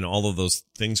lair and all of those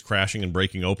things crashing and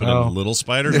breaking open and little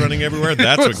spiders running everywhere.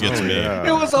 That's what gets me. yeah.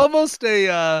 It was almost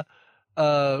a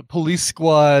police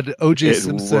squad OJ It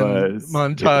Simpson was.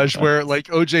 montage where like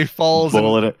OJ falls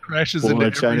Bullet and crashes bullet into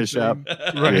in a China everything. shop.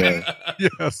 Right. Yeah.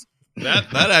 Yes.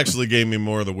 That actually gave me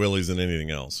more of the willies than anything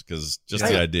else because just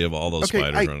the idea of all those Okay,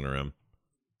 spiders running around.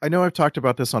 I know I've talked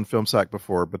about this on Film Sack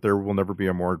before, but there will never be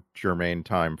a more germane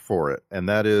time for it. And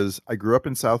that is, I grew up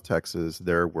in South Texas.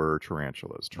 There were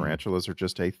tarantulas. Tarantulas are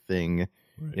just a thing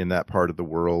in that part of the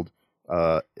world.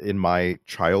 In my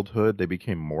childhood, they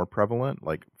became more prevalent.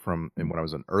 Like and when I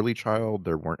was an early child,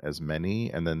 there weren't as many.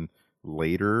 And then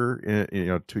later,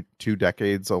 two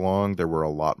decades along, there were a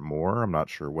lot more. I'm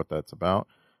not sure what that's about.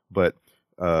 But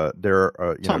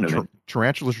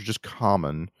tarantulas are just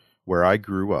common where I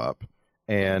grew up.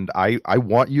 And I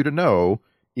want you to know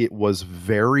it was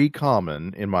very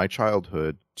common in my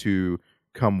childhood to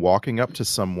come walking up to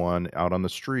someone out on the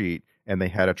street and they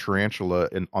had a tarantula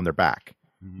on their back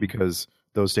because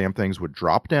those damn things would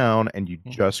drop down and you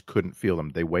just couldn't feel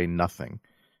them. They weigh nothing.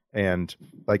 And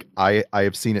like I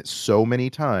have seen it so many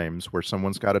times where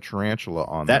someone's got a tarantula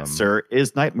on them. That, sir,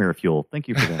 is nightmare fuel. Thank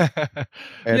you for that.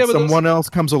 And Yeah, but someone else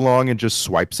comes along and just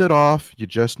swipes it off. You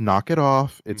just knock it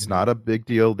off. It's not a big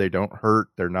deal. They don't hurt.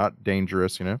 They're not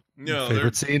dangerous, No,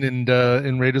 Favorite scene in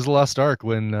Raiders of the Lost Ark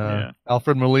when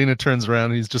Alfred Molina turns around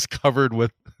and he's just covered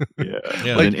with.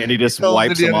 Yeah. And he just tells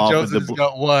wipes him Indiana off Jones with he's the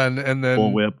got one, and then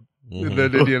bullwhip. and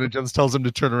then Indiana Jones tells him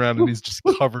to turn around, and he's just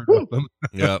covered with them.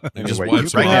 Yeah, he just Anyway,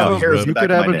 wipes you them Right could off. now, have- hair's you the back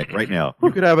could of have my a- neck. Right now.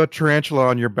 You could have a tarantula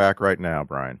on your back right now,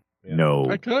 Brian. No,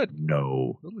 I could.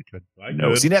 no, Totally could.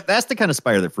 no. See that's the kind of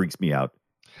spider that freaks me out.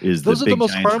 Is Those are the big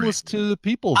most giant harmless to the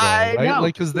people, though, I right? know.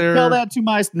 Like, because they're Tell that to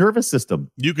my nervous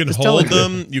system. You can Just hold tell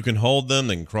them. You can hold them.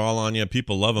 They can crawl on you.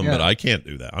 People love them, Yeah. but I can't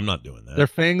do that. I'm not doing that. their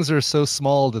fangs are so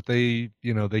small that they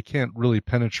can't really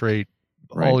penetrate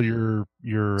all your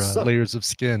layers of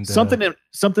skin. Something in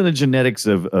the genetics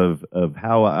of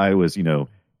how I was,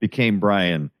 became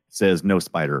Brian says no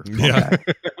spider. Yeah.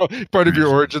 part of your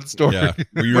origin story. Yeah,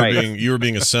 you were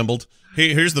being assembled.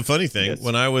 Hey, here's the funny thing. Yes.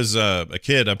 When I was a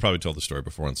kid, I probably told the story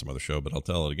before on some other show, but I'll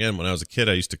tell it again. When I was a kid,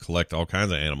 I used to collect all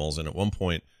kinds of animals, and at one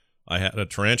point, I had a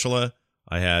tarantula,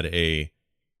 I had a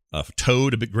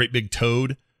toad, great big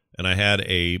toad, and I had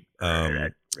a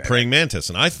praying mantis.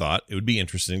 And I thought it would be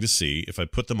interesting to see if I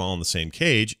put them all in the same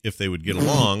cage, if they would get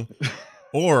along,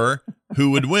 or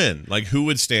who would win, like who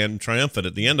would stand triumphant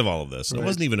at the end of all of this. And it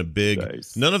wasn't even a big.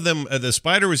 Nice. None of them. The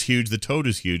spider was huge, the toad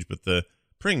was huge, but the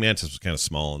praying mantis was kind of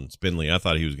small and spindly. I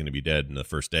thought he was going to be dead in the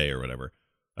first day or whatever.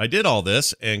 I did all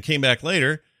this and came back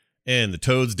later, and the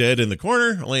toad's dead in the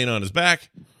corner, laying on his back.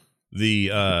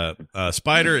 The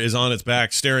spider is on its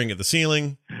back, staring at the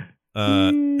ceiling.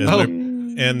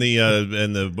 And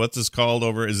the what's this called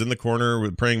over is in the corner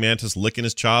with praying mantis licking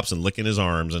his chops and licking his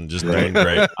arms and just doing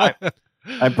great.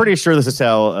 I'm pretty sure this is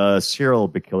how serial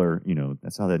killer,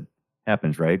 that's how that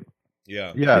happens, right?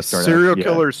 Yeah. Yeah, They start serial out- yeah.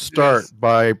 killers start Yes.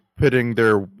 by pitting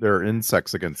their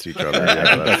insects against each other. Yeah, That's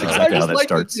I exactly how just that like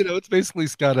starts. that, it's basically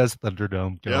Scott has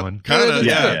Thunderdome going. Kind of,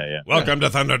 Yeah, yeah. yeah, yeah. Welcome to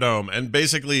Thunderdome. And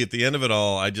basically, at the end of it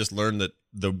all, I just learned that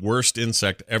the worst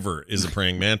insect ever is a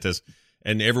praying mantis,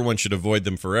 and everyone should avoid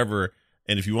them forever.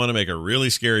 And if you want to make a really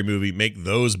scary movie, make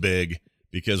those big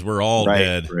because we're all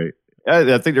dead. Right.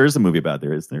 I think there is a movie about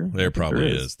there, isn't there? I There think probably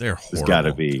there is. They're horrible. There's got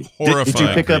to be. Horrifying did you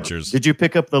pick creatures. Up, did you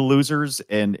pick up the losers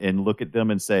and look at them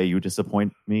and say you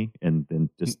disappoint me and then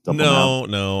just dump them out?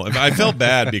 No. I felt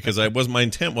bad because my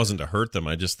intent wasn't to hurt them.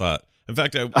 I just thought. In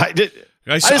fact, I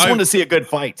just wanted to see a good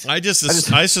fight. I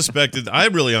suspected. I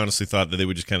really honestly thought that they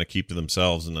would just kind of keep to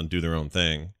themselves and then do their own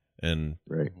thing. And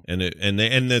Right.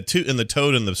 the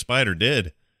toad and the spider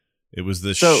did. It was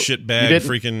the So, shitbag you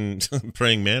freaking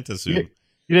praying mantis who.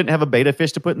 You didn't have a beta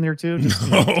fish to put in there too?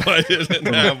 No, I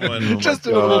didn't have one. Just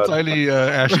in a little tiny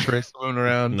ashtray swimming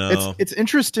around. No. It's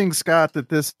interesting, Scott, that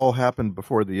this all happened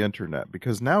before the internet,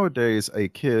 because nowadays a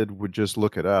kid would just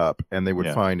look it up and they would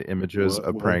Yeah. find images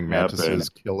of What praying mantises happened?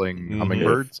 killing Mhm.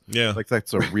 hummingbirds. Yeah. Like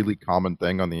that's a really common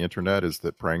thing on the internet is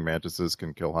that praying mantises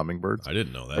can kill hummingbirds. I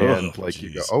didn't know that. And Oh, like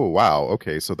you go, jeez. oh wow,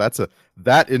 okay, so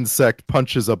that insect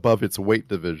punches above its weight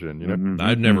division, you know? Mhm,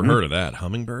 I've never mhm. heard of that.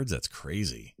 Hummingbirds? That's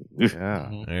crazy. Yeah.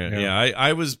 Yeah,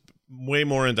 I was way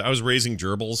more into. I was raising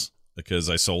gerbils because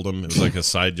I sold them. It was like a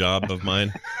side job of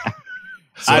mine.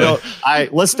 So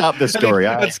Let's stop this story.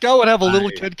 And Scott would have a little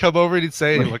kid come over and he'd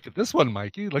say, "Look at this one,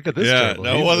 Mikey. Look at this." Yeah, gerbil.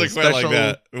 no, it He's wasn't a quite like special-"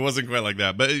 that. It wasn't quite like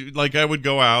that. But like I would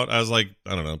go out. I was like,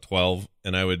 I don't know, 12,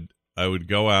 and I would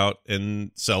go out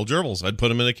and sell gerbils. I'd put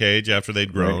them in a cage after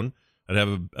they'd grown. I'd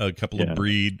have a couple of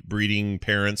breeding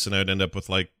parents, and I'd end up with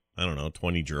like, I don't know,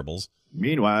 20 gerbils.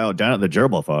 Meanwhile, down at the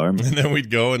gerbil farm. And then we'd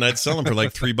go and I'd sell them for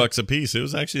like $3 a piece. It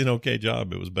was actually an okay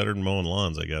job. It was better than mowing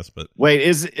lawns, I guess. But Wait,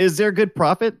 is there good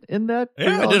profit in that?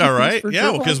 yeah, I did all right.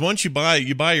 Yeah, gerbil? because once you buy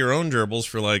your own gerbils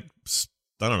for like,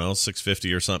 I don't know,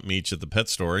 $6.50 or something each at the pet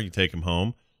store. You take them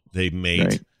home. They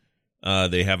mate. Right.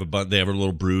 They have a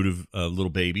little brood of little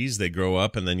babies. They grow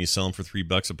up, and then you sell them for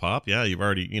 $3 a pop. Yeah, you've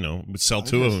already sell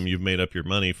two of them. You've made up your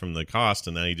money from the cost,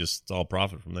 and now it's all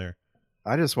profit from there.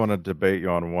 I just want to debate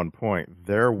you on one point.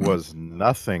 There was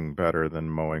nothing better than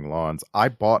mowing lawns. I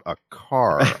bought a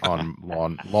car on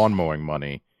lawn mowing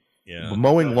money. Yeah,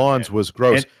 Mowing lawns was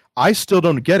gross. I still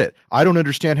don't get it. I don't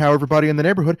understand how everybody in the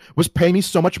neighborhood was paying me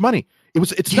so much money.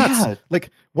 It's nuts. Like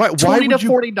why $20 would to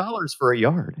you $40 for a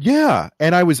yard. Yeah,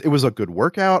 and it was a good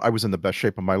workout. I was in the best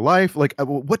shape of my life. Like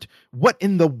what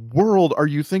in the world are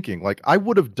you thinking? Like I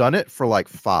would have done it for like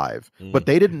 $5, but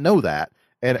they didn't know that.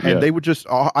 And they would just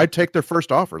I'd take their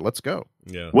first offer. Let's go.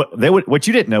 Yeah. What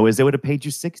you didn't know is they would have paid you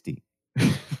 $60.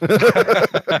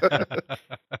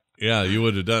 Yeah, you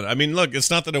would have done. I mean, look,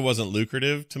 it's not that it wasn't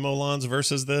lucrative to mow lawns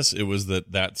versus this. It was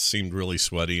that seemed really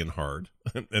sweaty and hard,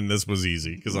 and this was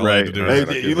easy because all I had to do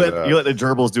was You let the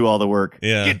gerbils do all the work.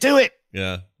 Yeah. You do it.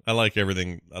 yeah. I like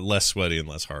everything less sweaty and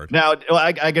less hard. Now,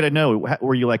 I got to know,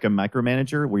 were you like a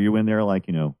micromanager? Were you in there like,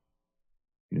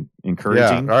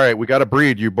 encouraging? Yeah. All right, we got to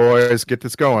breed, you boys. Get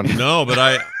this going. No, but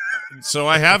I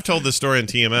have told this story in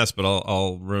TMS, but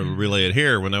I'll relay it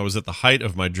here. When I was at the height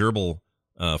of my gerbil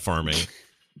farming,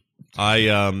 I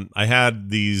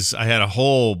had a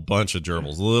whole bunch of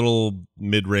gerbils, little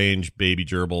mid-range baby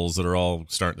gerbils that are all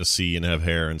starting to see and have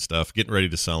hair and stuff, getting ready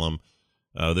to sell them.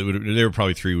 They were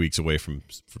probably 3 weeks away from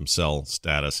sell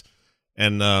status.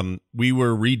 And we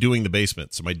were redoing the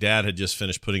basement. So my dad had just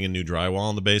finished putting in new drywall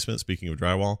in the basement, speaking of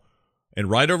drywall. And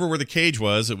right over where the cage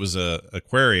was, it was a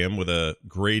aquarium with a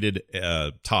grated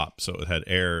top. So it had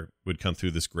air would come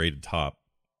through this grated top.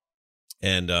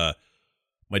 And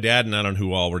my dad and I don't know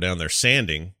who all were down there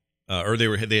sanding, or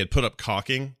they had put up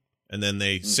caulking, and then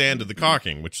they sanded the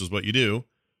caulking, which is what you do,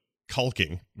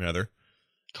 caulking rather.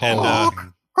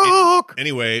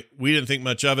 Anyway, we didn't think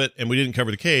much of it, and we didn't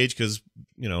cover the cage because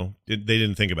they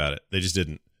didn't think about it. They just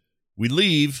didn't. We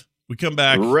leave. We come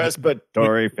back.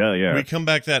 Respiratory failure. We come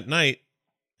back that night,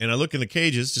 and I look in the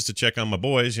cages just to check on my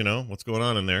boys. What's going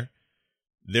on in there?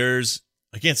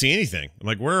 I can't see anything. I'm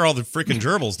like, where are all the freaking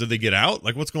gerbils? Did they get out?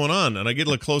 Like, what's going on? And I get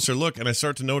a closer look, and I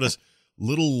start to notice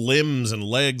little limbs and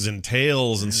legs and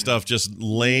tails and stuff just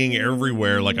laying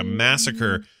everywhere like a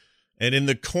massacre. And in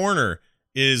the corner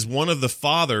is one of the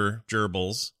father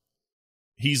gerbils.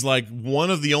 He's like one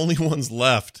of the only ones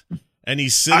left. And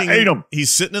he's sitting. I ate him. He's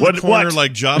sitting in the corner what?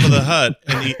 like Jabba the Hutt,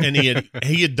 and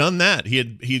he had done that. He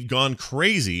had gone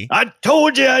crazy. I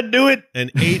told you I'd do it.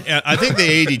 And ate. I think they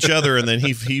ate each other, and then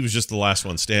he was just the last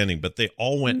one standing. But they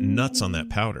all went nuts on that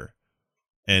powder,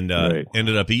 and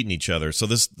ended up eating each other. So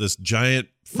this giant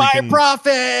My freaking-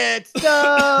 prophet!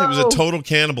 No! He was a total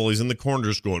cannibal. He's in the corner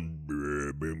just going,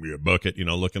 bring me a bucket,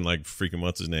 looking like freaking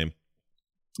what's his name.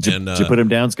 Did you put him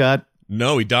down, Scott?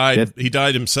 No, he died. He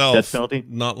died himself. Death penalty?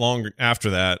 Not long after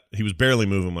that. He was barely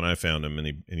moving when I found him,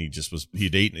 and he just was.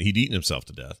 He'd eaten himself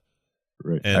to death.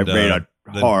 Right. And, I made a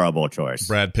horrible choice.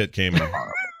 Brad Pitt came in.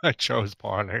 I chose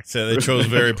poorly. So they chose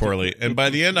very poorly. And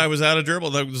by the end, I was out of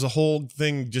gerbil. That was the whole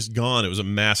thing just gone. It was a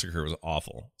massacre. It was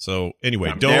awful. So anyway,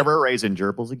 I'm never raising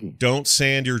gerbils again. Don't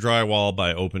sand your drywall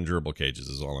by open gerbil cages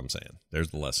is all I'm saying.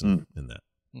 There's the lesson in that.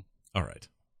 All right.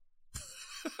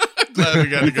 Glad we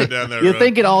got to go down that You road.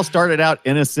 think it all started out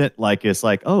innocent, like it's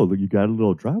like, oh, look, you got a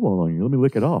little drywall on you. Let me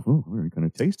lick it off. Oh, kind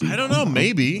of tasty. I don't know.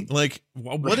 Maybe. Like,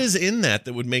 what is in that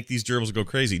would make these gerbils go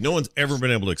crazy? No one's ever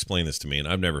been able to explain this to me, and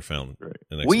I've never found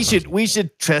an explanation. We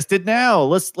should test it now.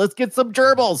 Let's get some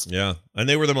gerbils. Yeah, and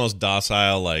they were the most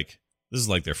docile. Like, this is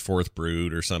like their fourth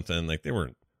brood or something. Like, they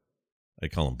weren't. I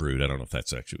call them brood. I don't know if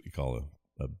that's actually what you call a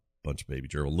bunch of baby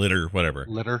gerbil litter, whatever.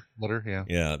 Litter, yeah.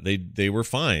 Yeah, they were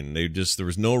fine. There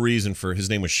was no reason for his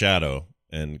name was Shadow,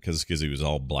 and because he was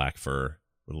all black fur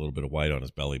with a little bit of white on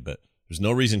his belly, but there's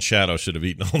no reason Shadow should have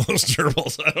eaten all those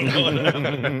gerbils. I don't know what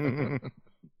happened.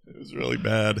 It was really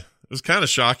bad. It was kind of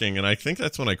shocking, and I think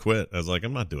that's when I quit. I was like,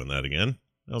 I'm not doing that again.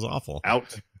 That was awful.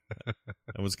 Out.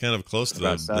 I was kind of close to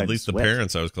Outside, at least the sweat.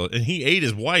 parents. I was close, and he ate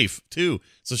his wife too.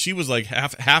 So she was like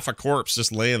half a corpse,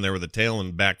 just laying there with the tail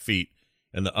and back feet.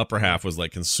 And the upper half was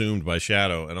like consumed by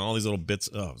Shadow and all these little bits.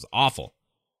 Oh, it was awful.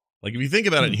 Like, if you think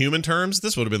about it in human terms,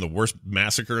 this would have been the worst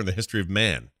massacre in the history of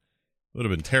man. It would have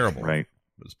been terrible. Right.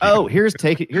 Oh, here's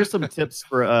some tips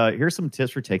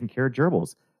for taking care of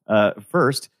gerbils.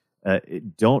 First,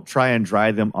 don't try and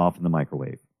dry them off in the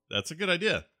microwave. That's a good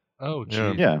idea. Oh, gee.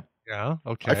 Yeah. Yeah.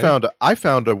 Okay. I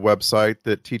found a website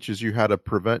that teaches you how to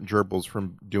prevent gerbils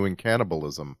from doing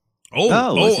cannibalism.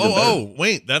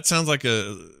 Wait, that sounds like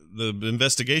the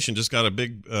investigation just got a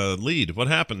big lead. What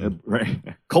happened? Right.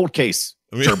 Cold case.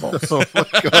 Gerbils. Oh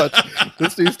my god,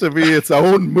 this needs to be its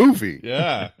own movie.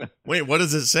 Yeah. Wait, what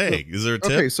does it say? Is there a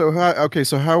tip? Okay, so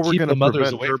how we're Keep going the to mothers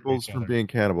prevent away from gerbils each from other. being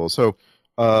cannibals? So,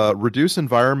 reduce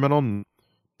environmental,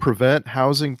 prevent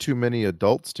housing too many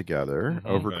adults together.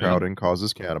 Overcrowding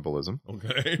causes cannibalism.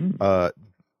 Okay.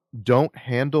 Don't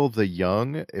handle the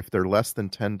young if they're less than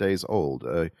 10 days old.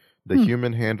 The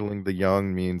human handling the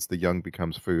young means the young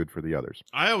becomes food for the others.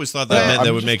 I always thought that meant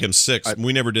that would make him sick.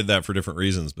 We never did that for different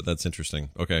reasons, but that's interesting.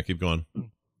 Okay, keep going.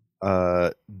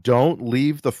 Don't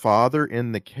leave the father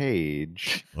in the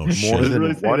cage more shit. than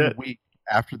Really say 1 that? week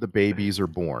after the babies are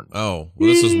born. Oh, well,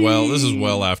 this is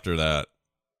well after that.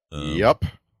 Yep.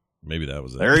 Maybe that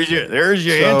was it. There's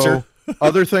your answer.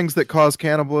 Other things that cause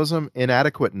cannibalism: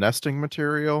 inadequate nesting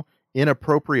material,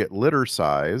 inappropriate litter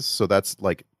size. So that's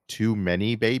like too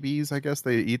many babies. I guess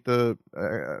they eat them.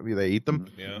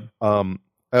 Yeah.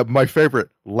 My favorite: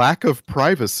 lack of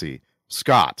privacy.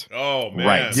 Scott. Oh man.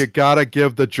 Right. You gotta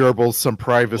give the gerbils some Well,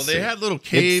 privacy. they had little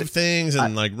cave things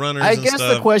and like runners. I and guess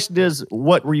stuff. the question is,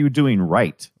 what were you doing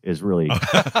right? Is really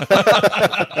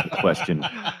the question.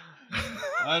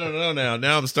 I don't know now.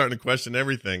 Now I'm starting to question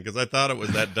everything because I thought it was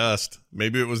that dust.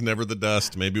 Maybe it was never the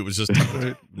dust. Maybe it was just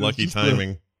lucky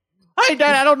timing. Hey,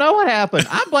 Dad, I don't know what happened.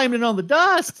 I'm blaming it on the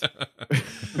dust.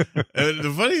 And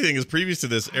the funny thing is, previous to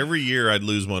this, every year I'd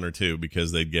lose one or two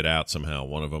because they'd get out somehow.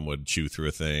 One of them would chew through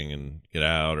a thing and get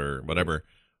out or whatever.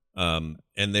 And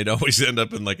they'd always end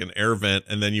up in like an air vent,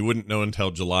 and then you wouldn't know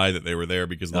until July that they were there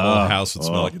because the whole house would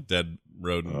smell like a dead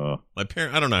rodent.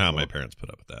 I don't know how my parents put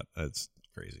up with that. It's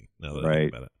crazy now that I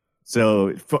think about it.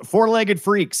 So, four-legged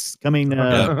freaks coming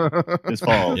this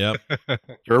fall. Yep.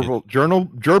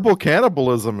 Gerbil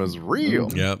cannibalism is real.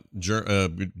 Yep.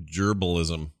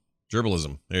 Gerbalism.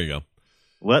 There you go.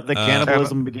 Let the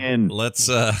cannibalism begin. Let's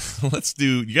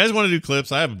do. You guys want to do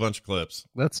clips? I have a bunch of clips.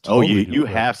 Let's. Oh, Totally you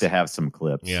have to have some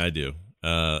clips. Yeah, I do.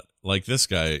 Like this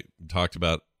guy talked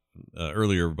about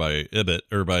earlier by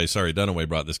Dunaway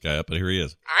brought this guy up, but here he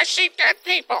is. I see dead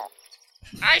people.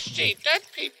 I see dead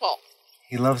people.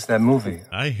 He loves that movie.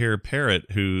 I hear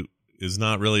Parrot, who is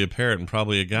not really a parrot and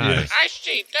probably a guy. Yes. I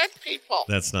see dead people.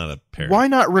 That's not a parrot. Why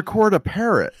not record a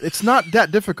parrot? It's not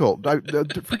that difficult.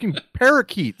 Freaking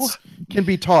parakeets can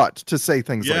be taught to say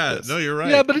things like this. No, you're right.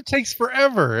 Yeah, but it takes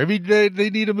forever. I mean, they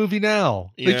need a movie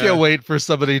now. They Yeah. can't wait for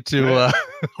somebody to.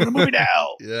 Put a movie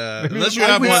now. Yeah, unless you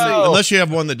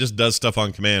have one that just does stuff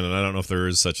on command, and I don't know if there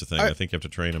is such a thing. I think you have to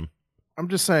train them. I'm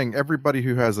just saying, everybody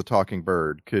who has a talking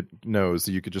bird knows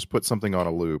that you could just put something on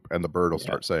a loop and the bird will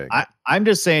start saying. I'm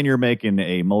just saying you're making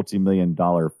a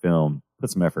multi-million-dollar film. Put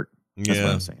some effort. That's what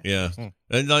I'm saying. Yeah.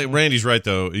 And like Randy's right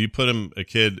though. You put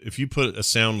if you put a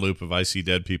sound loop of "I see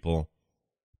dead people"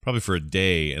 probably for a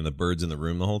day, and the bird's in the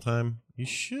room the whole time, you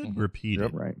should repeat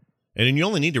it. Right. And then you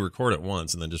only need to record it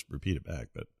once and then just repeat it back.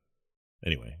 But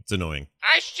anyway, it's annoying.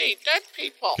 I see dead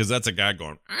people. Because that's a guy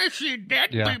going, I see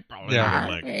dead people. Yeah.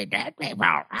 I see dead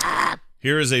people.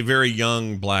 Here is a very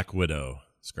young Black Widow,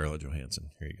 Scarlett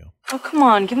Johansson. Here you go. Oh, come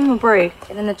on. Give him a break.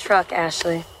 Get in the truck,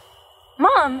 Ashley.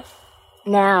 Mom.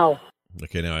 Now.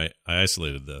 Okay, now I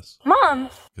isolated this Mom.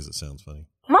 because it sounds funny.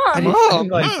 Mom.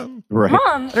 Mom. Right.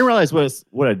 Mom. I didn't realize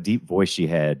what a deep voice she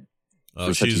had Oh,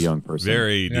 for such a she's young person.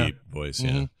 very deep voice,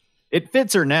 yeah. It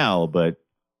fits her now, but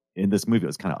in this movie it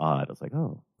was kind of odd. I was like,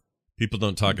 oh. People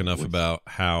don't talk enough about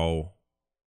how,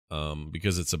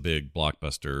 because it's a big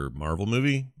blockbuster Marvel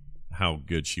movie, how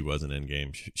good she was in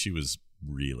Endgame. She was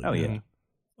really good. Yeah.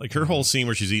 Like her whole scene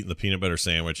where she's eating the peanut butter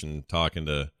sandwich and talking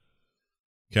to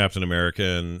Captain America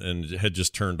and had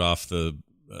just turned off the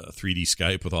 3D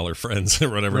Skype with all her friends or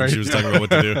whatever. Right. And she was talking about what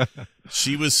to do.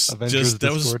 She was Avengers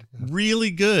that was Discord.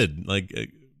 really good. Like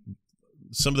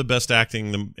some of the best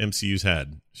acting the MCU's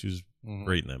had. She was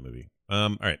great in that movie.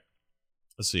 All right.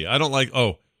 Let's see. I don't like.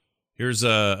 Oh, here's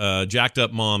a jacked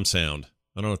up mom sound.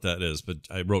 I don't know what that is, but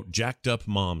I wrote jacked up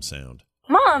mom sound.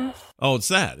 Mom. Oh, it's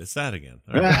that. It's that again.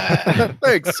 All right.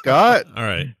 Thanks, Scott. All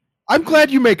right. I'm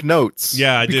glad you make notes.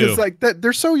 Yeah, I do. Because like that,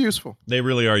 they're so useful. They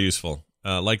really are useful.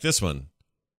 Like this one.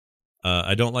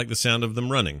 I don't like the sound of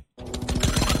them running.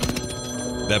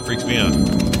 That freaks me out.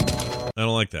 I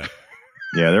don't like that.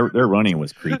 Yeah, their running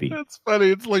was creepy. That's funny.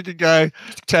 It's like a guy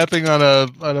tapping on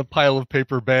a pile of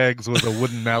paper bags with a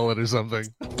wooden mallet or something.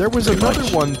 There was another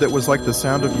one that was like the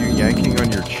sound of you yanking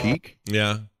on your cheek.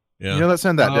 Yeah. Yeah. You know that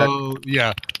sound?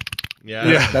 Yeah.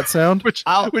 Yeah. That sound? Which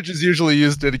is usually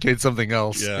used to indicate something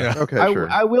else. Yeah. Okay, sure.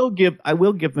 I will give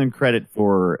them credit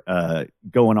for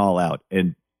going all out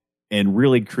and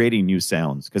really creating new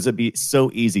sounds, because it'd be so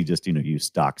easy just use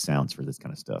stock sounds for this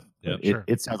kind of stuff. Yeah,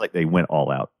 It sounds like they went all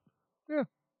out.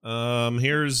 Yeah.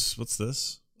 Here's what's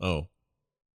this? Oh,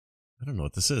 I don't know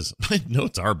what this is. My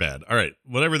notes are bad. All right,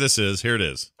 whatever this is, here it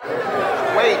is.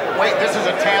 Wait, this is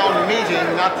a town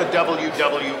meeting, not the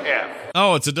WWF.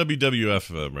 Oh, it's a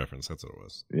WWF reference. That's what it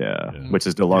was. Yeah. Which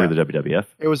is no longer the WWF.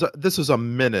 It was. This was a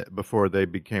minute before they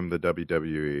became the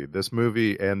WWE. This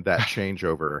movie and that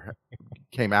changeover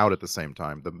came out at the same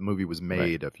time. The movie was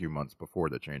made a few months before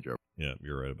the changeover. Yeah,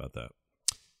 you're right about that.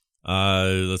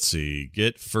 Let's see.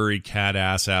 Get furry cat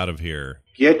ass out of here.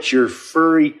 Get your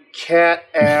furry cat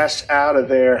ass out of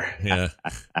there. Yeah.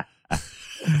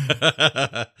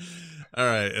 All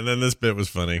right, and then this bit was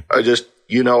funny. I just,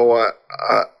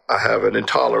 I have an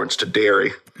intolerance to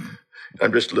dairy.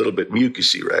 I'm just a little bit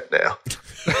mucusy right now.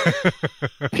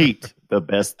 Pete, the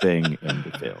best thing in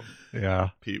the film.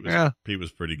 Yeah. Pete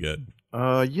was pretty good.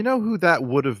 You know who that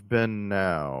would have been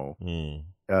now?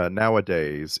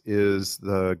 Nowadays is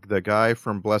the guy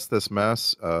from Bless This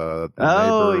Mess. The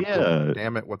neighbor. Yeah.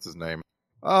 Damn it, what's his name?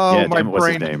 Oh, yeah, my what's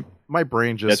his brain. name? My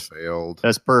brain just failed.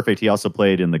 That's perfect. He also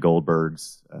played in the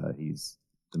Goldbergs. He's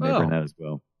the neighbor in that as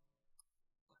well.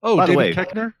 Oh, by the way, David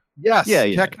Koechner? Yes, Yeah,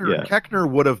 Koechner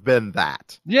would have been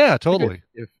that. Yeah, totally.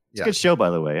 It's a good show, by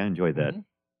the way. I enjoyed that.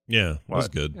 Yeah, it was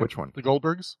good. Which one? The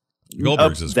Goldbergs?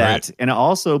 Goldbergs is that, great. and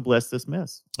also Bless This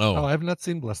Mess. Oh, I have not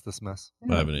seen Bless This Mess.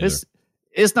 I haven't either.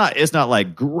 It's not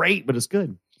like great, but it's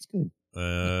good. It's good.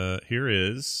 Here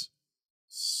is,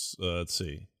 let's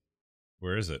see.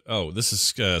 Where is it? Oh, this is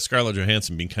Scarlett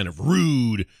Johansson being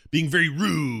very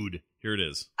rude. Here it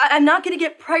is. I'm not going to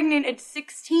get pregnant at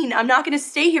 16. I'm not going to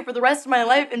stay here for the rest of my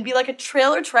life and be like a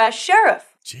trailer trash sheriff.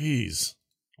 Jeez.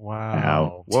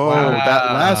 Wow. Whoa,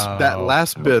 Wow. that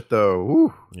last bit though.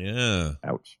 Whew. Yeah.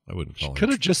 Ouch. I wouldn't call Could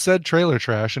it. have just said trailer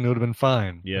trash and it would have been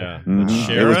fine. Yeah. It was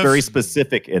Sheriff? very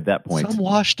specific at that point. Some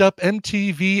washed up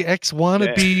MTV ex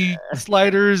wannabe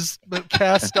Sliders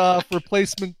cast off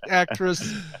replacement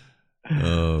actress.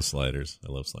 Oh, Sliders.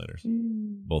 I love Sliders.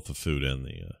 Both the food and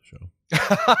the show.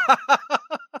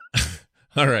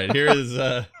 All right, here's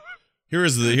a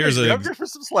I'm here for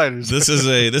some sliders. this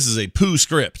is a poo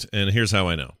script, and here's how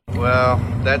I know. Well,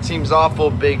 that seems awful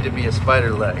big to be a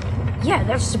spider leg. Yeah,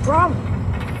 that's the problem.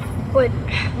 But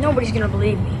nobody's gonna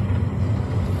believe me.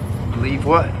 Believe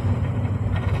what?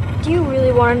 Do you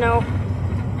really want to know?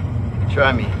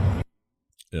 Try me.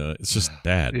 It's just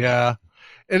bad. Yeah,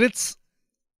 and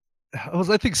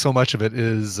I think so much of it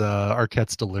is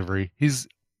Arquette's delivery.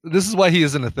 This is why he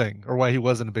isn't a thing, or why he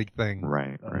wasn't a big thing.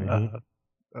 Right.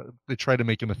 They tried to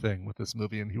make him a thing with this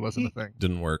movie, and he wasn't a thing.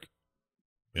 Didn't work.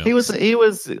 Yeah. He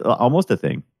was almost a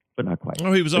thing, but not quite.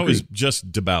 Oh, he was always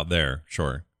just about there.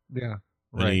 Sure. Yeah.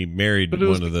 And he married But it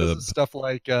was one of because the of stuff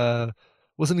like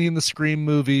wasn't he in the Scream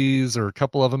movies, or a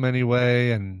couple of them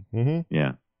anyway? And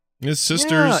yeah. His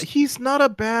sisters. Yeah, he's not a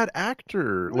bad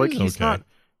actor. Like he's okay. not.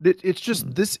 It's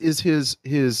just this is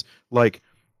his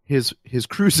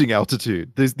cruising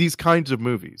altitude. These kinds of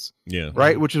movies. Yeah.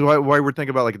 Right. Which is why we're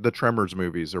thinking about like the Tremors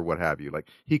movies or what have you. Like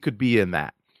he could be in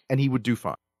that, and he would do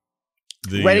fine.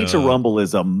 Ready to Rumble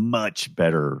is a much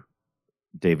better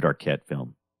David Arquette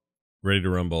film. Ready to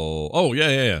Rumble. Oh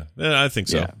yeah. I think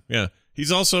so. Yeah.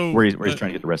 He's also where he's trying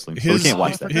to get the wrestling. So we can't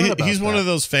watch that. He's one of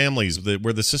those families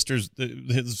where the sisters,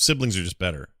 his siblings are just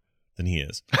better than he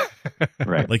is.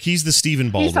 Right. Like he's the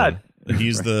Stephen Baldwin.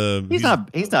 He's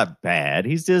not bad.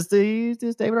 He's just David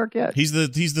Arquette. He's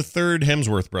the third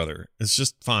Hemsworth brother. It's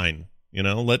just fine. You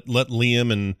know, let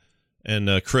Liam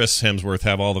and Chris Hemsworth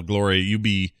have all the glory. You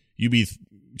be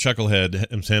Chucklehead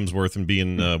Hemsworth and be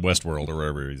in Westworld or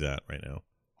wherever he's at right now.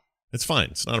 It's fine.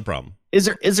 It's not a problem. Is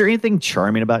there anything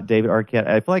charming about David Arquette?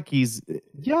 I feel like he's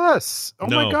yes. Oh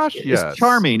my gosh, yes. He's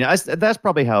charming. That's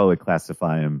probably how I would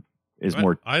classify him.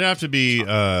 I'd have to be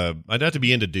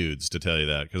into dudes to tell you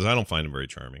that, because I don't find him very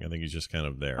charming. I think he's just kind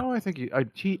of there. Oh, I think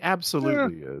he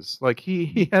absolutely is. Like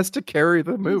he has to carry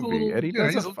the movie, and he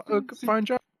does a fine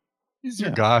job. He's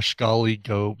your gosh, golly,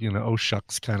 go, oh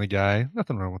shucks kind of guy.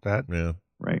 Nothing wrong with that. Yeah,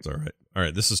 right. It's all right. All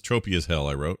right, this is tropey as hell.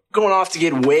 I wrote going off to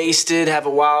get wasted, have a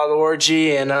wild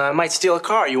orgy, and I might steal a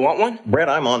car. You want one? Brett,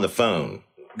 I'm on the phone.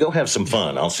 Go have some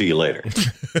fun. I'll see you later.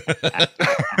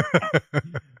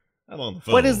 I'm on the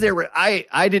phone. What is there?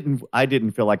 I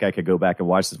didn't feel like I could go back and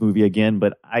watch this movie again,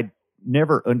 but I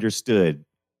never understood.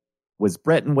 Was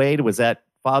Brett and Wade, was that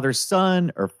father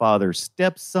son or father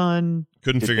stepson?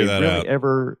 Couldn't figure that really out.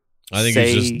 Ever? I think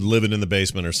he's just living in the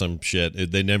basement or some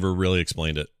shit. They never really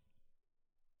explained it.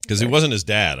 Because he wasn't his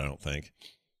dad, I don't think.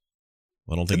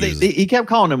 He kept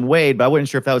calling him Wade, but I wasn't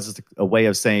sure if that was just a way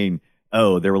of saying,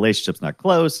 oh, their relationship's not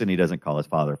close, and he doesn't call his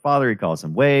father, he calls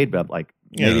him Wade, but like,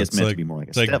 maybe it's meant to be more like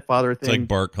a stepfather thing. It's like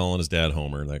Bart calling his dad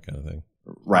Homer, that kind of thing.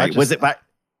 Right.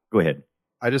 Go ahead.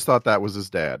 I just thought that was his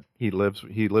dad. He lives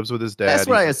with his dad. That's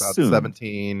what I He's assumed. about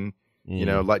 17.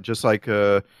 Like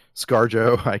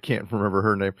ScarJo, I can't remember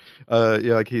her name.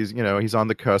 Like he's on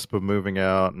the cusp of moving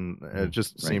out, and it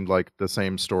just seemed like the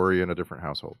same story in a different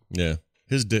household. Yeah,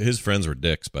 his friends were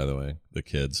dicks, by the way. The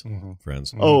kids'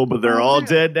 friends. Oh, but they're all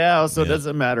dead now, so it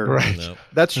doesn't matter. Right. No.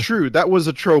 That's true. That was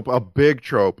a big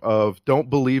trope of "Don't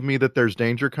believe me that there's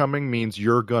danger coming" means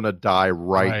you're gonna die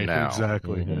right now.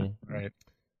 Exactly. Mm-hmm. Right.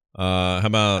 How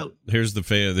about here's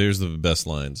the best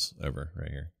lines ever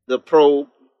right here. The probe.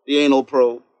 The anal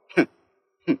probe.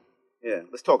 Yeah,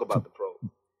 let's talk about the probe.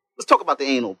 Let's talk about the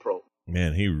anal probe.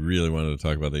 Man, he really wanted to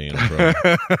talk about the anal probe.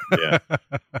 Yeah.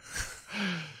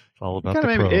 It's all about the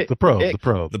probe. The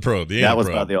that was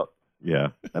probe. about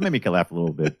that made me laugh a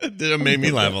little bit. It made me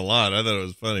laugh a lot. I thought it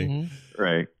was funny. Mm-hmm.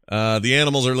 Right. The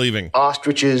animals are leaving.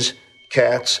 Ostriches,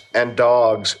 cats, and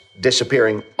dogs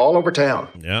disappearing all over town.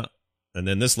 Yeah. And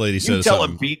then this lady says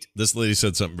something. This lady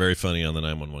said something very funny on the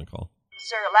 911 call.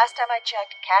 Sir, last time I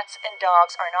checked, cats and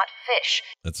dogs are not fish.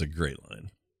 That's a great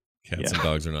line. Cats and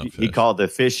dogs are not fish. He called the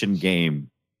fish and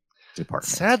game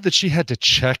department. Sad that she had to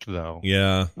check, though.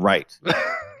 Yeah. Right.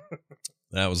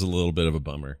 That was a little bit of a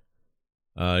bummer.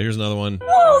 Here's another one.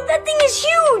 Whoa, that thing is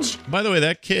huge! By the way,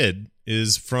 that kid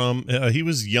is from. He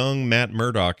was young Matt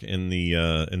Murdock in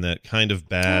that kind of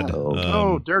bad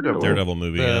Daredevil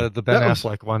movie. The Ben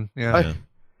Affleck one. Yeah.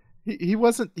 He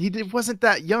wasn't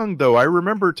that young though. I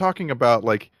remember talking about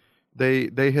like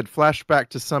they had flashed back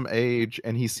to some age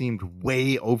and he seemed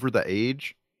way over the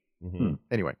age. Mm-hmm.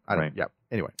 Anyway,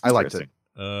 Anyway, I liked it.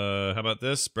 How about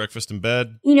this? Breakfast in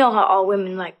bed. You know how all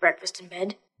women like breakfast in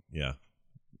bed. Yeah.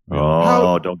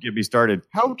 Oh, don't get me started.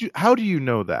 How do you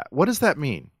know that? What does that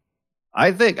mean?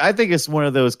 I think it's one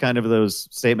of those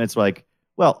statements like,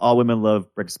 well, all women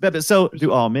love breakfast in bed, but so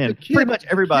do all men. Pretty much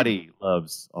everybody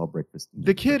loves all breakfast.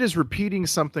 The kid is repeating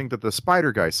something that the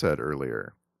spider guy said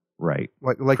earlier. Right.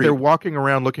 Like they're walking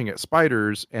around looking at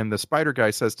spiders, and the spider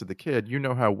guy says to the kid, "You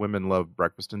know how women love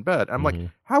breakfast in bed." I'm like,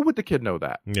 how would the kid know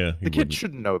that? Yeah, the kid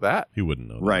shouldn't know that. He wouldn't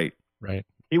know that. Right.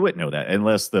 He wouldn't know that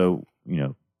unless Tom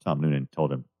Noonan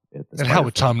told him. And how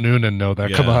would Tom Noonan know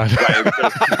that? Yeah. Come on. Right,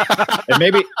 and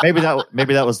maybe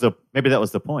that was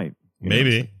the point.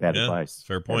 Maybe bad advice.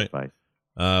 Fair point.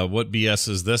 What BS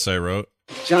is this? I wrote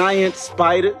giant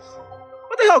spiders.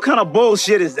 What the hell kind of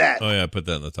bullshit is that? Oh yeah, I put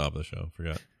that in the top of the show.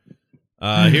 Forgot.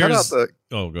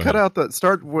 Cut out the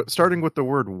starting with the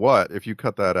word "what." If you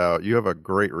cut that out, you have a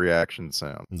great reaction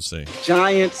sound. Let's see.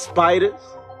 Giant spiders.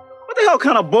 What the hell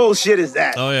kind of bullshit is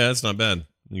that? Oh yeah, that's not bad.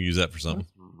 You use that for something.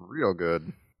 That's real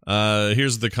good.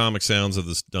 Here's the comic sounds of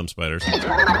the dumb spiders.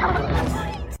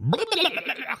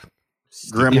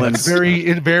 Gremlins.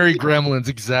 Very Gremlins.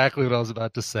 Exactly what I was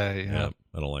about to say. Yeah.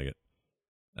 I don't like it.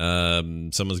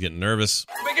 Someone's getting nervous.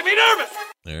 Making me nervous.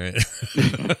 All right.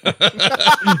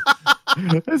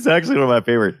 That's actually one of my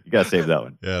favorite. You gotta save that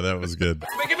one. Yeah, that was good.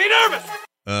 Making me nervous.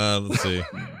 Let's see.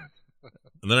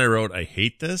 And then I wrote, I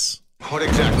hate this. What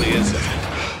exactly is it?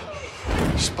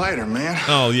 Spider-Man.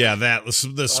 Oh, yeah, that was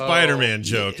the Spider-Man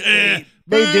joke. They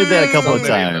did that a couple of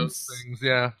times. Things.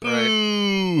 Yeah, right.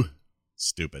 Boo.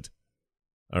 Stupid.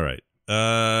 All right.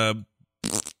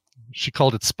 She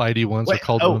called it Spidey once. Wait, or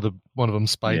called one of them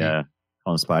Spidey. Yeah,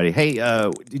 call him Spidey. Hey,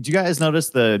 did you guys notice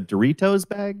the Doritos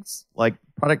bags? Like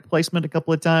product placement a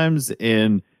couple of times,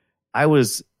 and I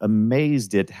was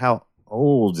amazed at how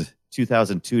old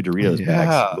 2002 Doritos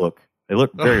bags look. They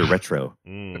look very retro.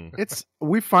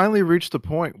 We finally reached the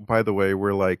point, by the way,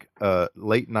 where like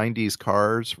late 90s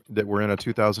cars that were in a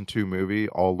 2002 movie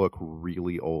all look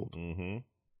really old. Mm-hmm.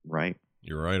 Right.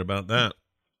 You're right about that.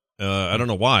 I don't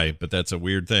know why, but that's a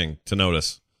weird thing to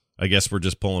notice. I guess we're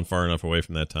just pulling far enough away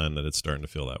from that time that it's starting to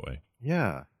feel that way.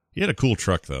 Yeah. He had a cool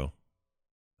truck, though.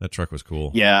 That truck was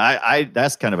cool. Yeah, I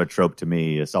that's kind of a trope to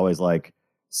me. It's always like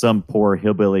some poor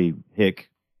hillbilly hick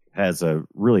has a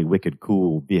really wicked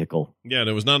cool vehicle. Yeah, and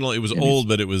it was not only it was old,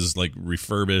 but it was like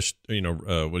refurbished, what do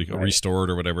you call it, restored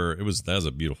or whatever. That was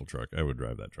a beautiful truck. I would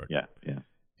drive that truck. Yeah, yeah.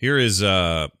 Here is this.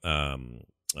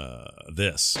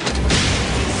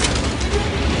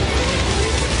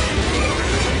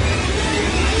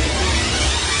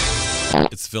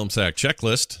 It's the Film Sack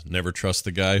checklist. Never trust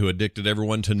the guy who addicted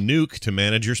everyone to Nuke to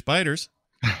manage your spiders.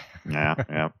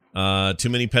 Yeah. Too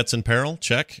many pets in peril?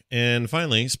 Check. And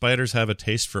finally, spiders have a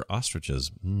taste for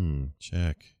ostriches.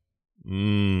 Check.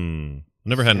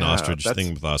 Never had an ostrich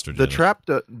thing with ostrich.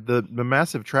 The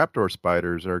massive trapdoor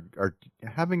spiders are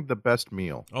having the best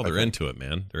meal. Oh, they're into it,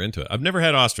 man. They're into it. I've never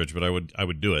had ostrich, but I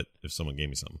would do it if someone gave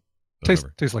me some.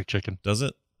 Tastes like chicken. Does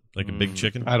it? Like a big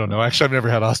chicken? I don't know. Actually, I've never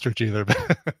had ostrich either.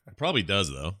 It probably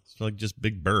does, though. It's like just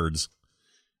big birds.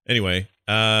 Anyway,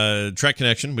 track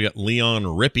connection. We got Leon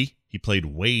Rippey. He played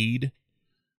Wade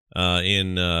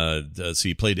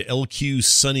he played LQ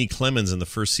Sonny Clemens in the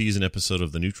first season episode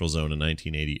of The Neutral Zone in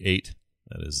 1988.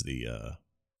 That is the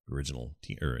original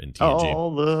in TNG.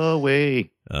 All the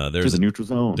way to the Neutral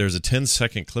Zone. There's a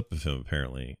 10-second clip of him,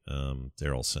 apparently.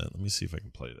 Daryl sent. Let me see if I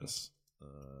can play this.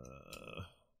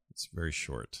 It's very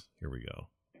short. Here we go.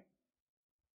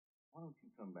 Why don't you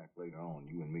come back later on?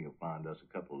 You and me will find us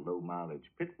a couple of low-mileage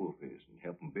pit wolfies and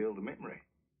help them build a memory.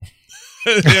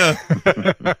 Yeah.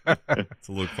 It's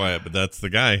a little quiet, but that's the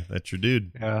guy. That's your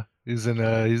dude. Yeah. He's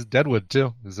Deadwood,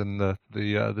 too. He's in the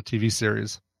TV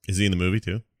series. Is he in the movie,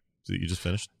 too? So you just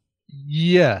finished?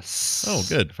 Yes. Oh,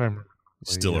 good. If I'm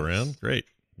he's still around? Great.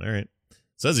 All right.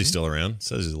 Says he's still around.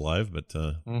 Says he's alive, but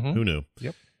who knew?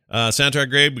 Yep. Soundtrack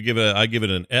grade, I give it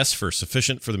an S for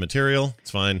sufficient for the material.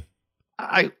 It's fine.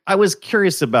 I was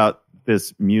curious about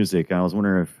this music. I was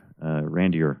wondering if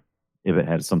Randy or Ibbott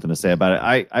had something to say about it.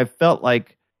 I felt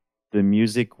like the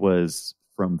music was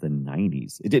from the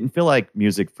 90s. It didn't feel like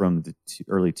music from the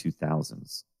early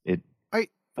 2000s. It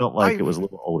felt like it was a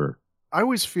little older. I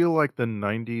always feel like the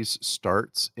 90s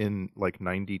starts in like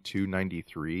 92,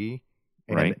 93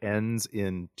 and ends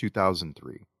in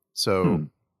 2003. So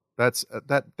that's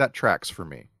that tracks for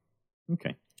me.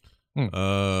 Okay.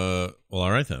 Well,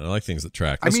 all right then. I like things that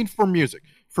track. I mean, for music,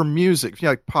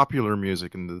 like popular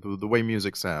music and the way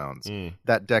music sounds,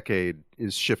 that decade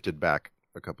is shifted back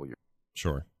a couple years.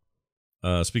 Sure.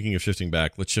 Speaking of shifting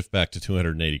back, let's shift back to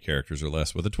 280 characters or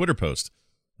less with a Twitter post.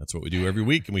 That's what we do every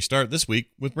week, and we start this week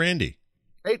with Randy.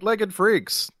 Eight-Legged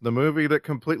Freaks, the movie that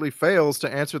completely fails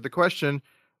to answer the question,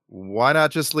 why not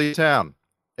just leave town?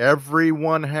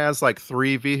 Everyone has like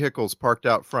 3 vehicles parked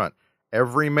out front.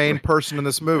 Every main person in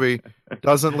this movie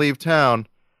doesn't leave town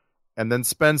and then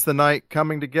spends the night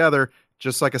coming together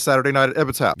just like a Saturday night at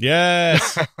Ibbott's house.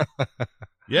 Yes.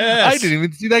 Yes. I didn't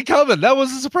even see that coming. That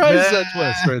was a surprise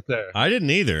twist right there. I didn't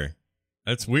either.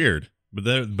 That's weird.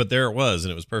 But there it was,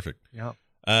 and it was perfect. Yeah.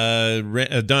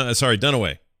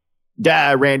 Dunaway.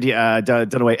 Randy,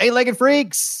 Dunaway. Eight-Legged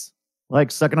Freaks.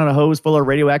 Like sucking on a hose full of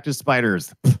radioactive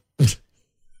spiders.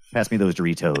 Pass me those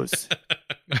Doritos.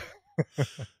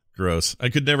 Gross. I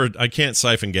can't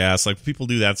siphon gas. Like people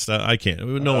do that stuff. I can't.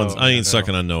 I ain't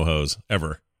sucking on no hose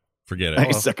ever. Forget it. I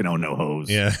ain't sucking on no hose.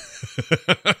 Yeah.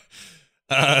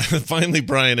 Finally,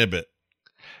 Brian Ibbott.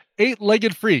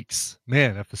 Eight-Legged Freaks.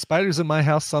 Man, if the spiders in my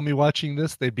house saw me watching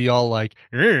this, they'd be all like,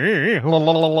 Did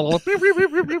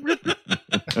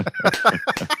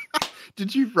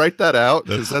you write that out?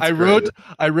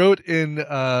 I wrote in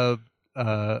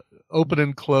open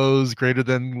and close, greater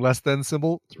than, less than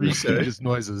symbol, 3 Stooges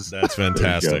noises. That's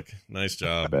fantastic. Nice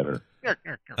job. Better.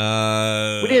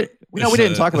 We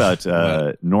didn't talk about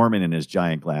Norman and his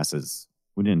giant glasses.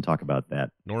 We didn't talk about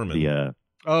that. Norman.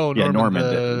 Norman,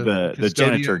 the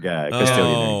janitor guy.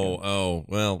 Custodian.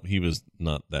 Well, he was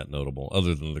not that notable,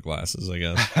 other than the glasses, I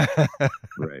guess.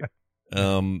 Right.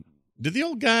 Did the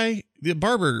old guy, the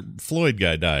barber Floyd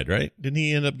guy, died? Right? Didn't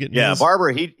he end up getting? Yeah, his?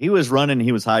 Barber. He was running.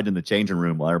 He was hiding in the changing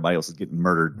room while everybody else was getting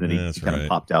murdered. Then he kind of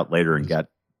popped out later and got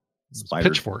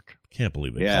spidered. Pitchfork. Can't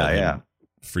believe it. Yeah.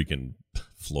 Freaking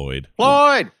Floyd.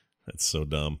 That's so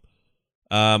dumb.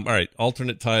 All right,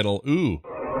 alternate title. Ooh,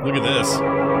 look at this.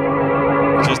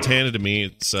 Just handed to me.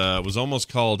 It's was almost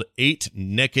called 8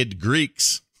 Naked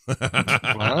Greeks.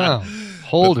 Wow.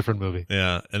 Whole different movie.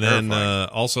 Yeah, and then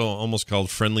also almost called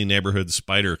Friendly Neighborhood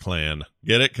Spider Clan.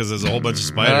 Get it? Because there's a whole bunch of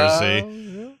spiders, see?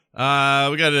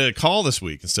 We got a call this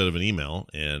week instead of an email,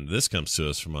 and this comes to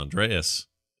us from Andreas.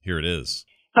 Here it is.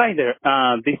 Hi there.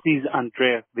 This is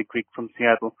Andreas the Greek from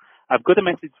Seattle. I've got a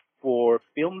message for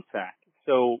Film Sack.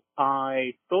 So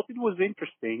I thought it was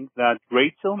interesting that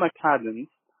Rachel McAdams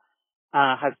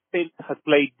has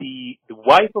played the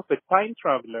wife of a time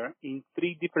traveler in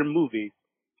 3 different movies.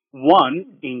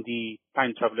 1 in The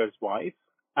Time Traveler's Wife,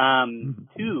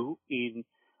 2 in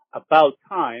About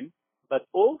Time, but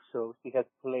also she has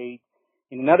played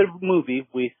in another movie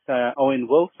with Owen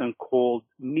Wilson called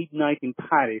Midnight in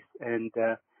Paris, and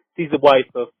she's the wife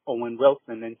of Owen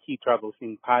Wilson, and he travels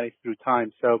in Paris through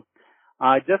time. So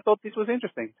I just thought this was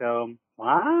interesting. So,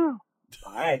 wow.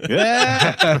 Bye.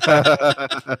 Yeah.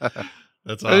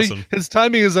 That's awesome. His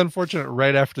timing is unfortunate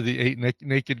right after the 8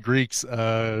 Naked Greeks.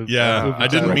 I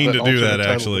didn't mean to do that,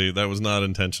 actually. That was not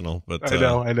intentional. But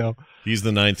I know. He's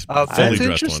the 9th fully that's dressed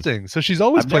interesting. one. So she's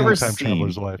always playing the Time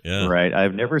Traveler's Wife. Yeah. Right.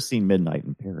 I've never seen Midnight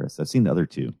in Paris. I've seen the other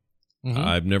 2. Mm-hmm.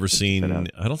 I've never seen,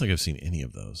 I don't think I've seen any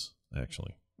of those,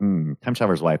 actually. Time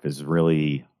Traveler's Wife is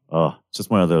really, it's just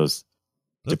one of those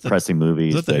depressing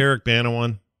movies. Is that the Eric Bana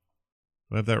one?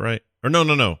 Do I have that right? Or no.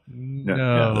 No.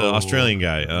 The Australian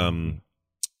guy.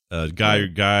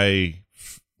 Guy,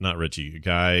 not Richie.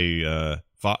 Guy,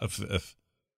 Fox.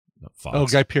 Oh,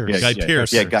 Guy Pearce. Yeah, Guy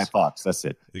Pearce. Yeah, Guy Fawkes. That's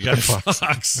it. Guy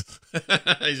Fawkes.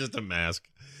 He's just a mask.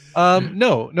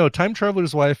 No. Time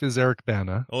Traveler's Wife is Eric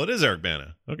Bana. Oh, it is Eric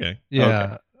Bana. Okay.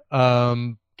 Yeah.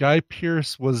 Okay. Guy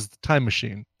Pearce was the Time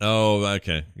Machine. Oh,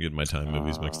 okay. You get my time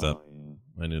movies mixed up.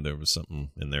 I knew there was something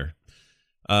in there.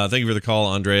 Thank you for the call,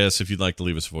 Andreas. If you'd like to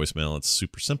leave us a voicemail, it's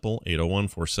super simple,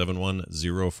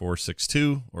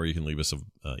 801-471-0462, or you can leave us an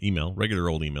email. Regular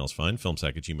old email is fine,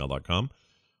 filmsack@gmail.com.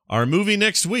 Our movie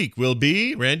next week will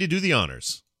be, Randy, do the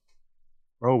honors.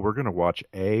 Oh, we're going to watch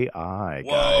AI, guys.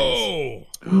 Whoa!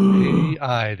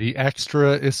 AI, the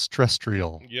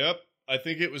extraterrestrial. Yep. I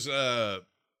think it was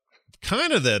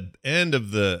kind of the end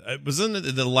of it was in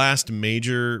the last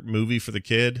major movie for the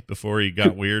kid before he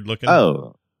got weird looking.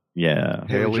 Oh. Yeah,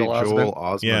 Haley Joel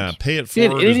Osment. Yeah, Pay It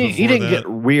Forward. He didn't get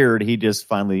weird. He just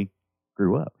finally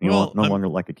grew up. No longer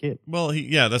like a kid. Well,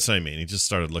 that's what I mean. He just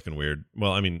started looking weird.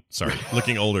 Well, I mean, sorry,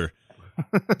 looking older.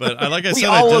 But like I said,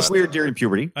 all look weird during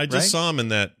puberty. I just saw him in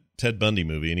that Ted Bundy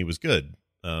movie, and he was good.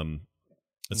 And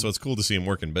so it's cool to see him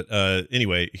working. But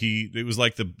anyway, it was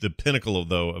like the pinnacle of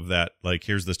that. Like,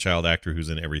 here's this child actor who's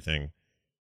in everything.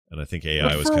 And I think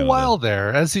AI was for kind a while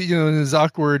there, as he, in his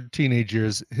awkward teenage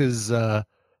years, his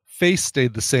face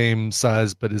stayed the same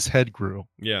size, but his head grew.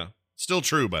 Yeah, still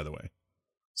true, by the way.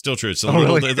 Still true. It's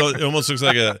really? It almost looks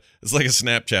like it's like a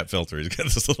Snapchat filter. He's got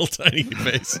this little tiny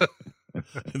face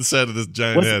instead of this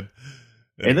giant head.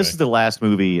 Anyway. And this is the last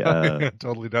movie. It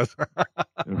totally does.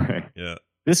 Right. Yeah.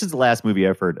 This is the last movie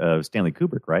effort of Stanley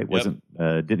Kubrick, right? Wasn't?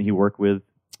 Didn't he work with?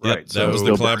 Right. That was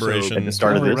the collaboration at the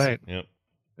start of this. Right. Yep.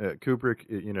 Kubrick,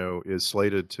 is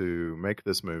slated to make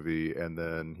this movie, and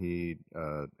then he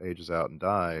ages out and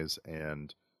dies,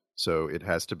 and so it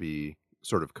has to be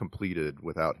sort of completed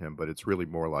without him. But it's really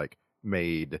more like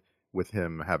made with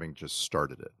him having just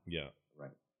started it. Yeah,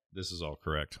 right. This is all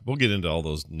correct. We'll get into all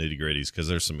those nitty gritties because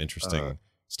there's some interesting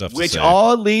stuff. Which to say.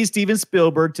 all leads Steven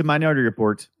Spielberg to Minority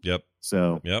Report. Yep.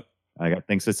 So yep, I got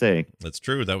things to say. That's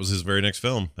true. That was his very next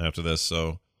film after this.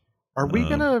 So. Are we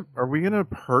gonna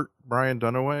hurt Brian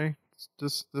Dunaway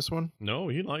this one? No,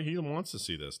 he wants to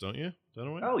see this, don't you,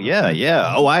 Dunaway? Oh yeah.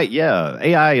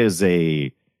 AI is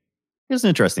an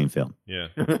interesting film. Yeah,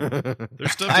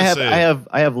 there's stuff to say.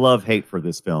 I have love-hate for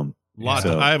this film.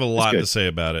 I have a lot to say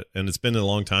about it, and it's been a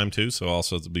long time too. So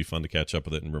also it'll be fun to catch up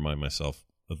with it and remind myself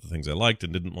of the things I liked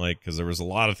and didn't like, because there was a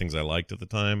lot of things I liked at the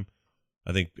time.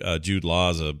 I think Jude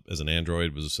Law as an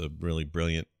android was a really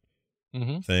brilliant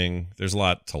thing. There's a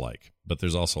lot to like, but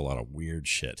there's also a lot of weird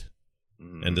shit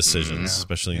and decisions,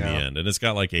 especially in the end. And it's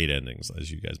got like 8 endings,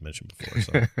 as you guys mentioned before.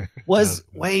 So. Was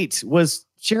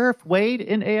Sheriff Wade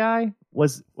in AI?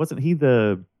 Wasn't he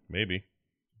the... Maybe.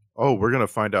 Oh, we're going to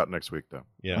find out next week, though.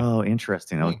 Yeah. Oh,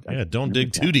 interesting. Don't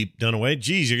dig too deep, Dunaway.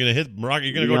 Geez, you're going to hit rock.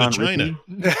 You're going to go to China.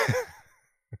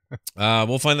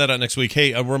 We'll find that out next week.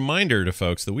 Hey, a reminder to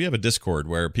folks that we have a Discord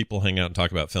where people hang out and talk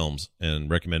about films and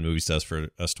recommend movies to us for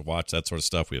us to watch, that sort of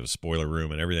stuff. We have a spoiler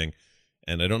room and everything.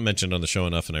 And I don't mention it on the show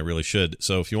enough, and I really should.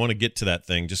 So if you want to get to that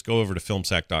thing, just go over to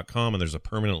filmsack.com, and there's a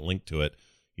permanent link to it.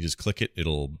 You just click it.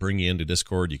 It'll bring you into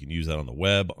Discord. You can use that on the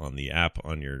web, on the app,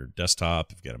 on your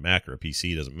desktop. If you've got a Mac or a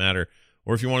PC, doesn't matter.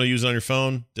 Or if you want to use it on your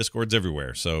phone, Discord's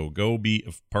everywhere. So go be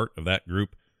a part of that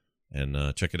group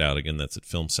and check it out. Again, that's at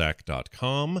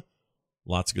filmsack.com.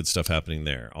 Lots of good stuff happening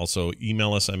there. Also,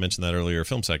 email us. I mentioned that earlier,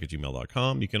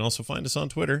 filmsack@gmail.com. You can also find us on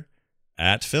Twitter,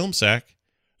 @filmsack.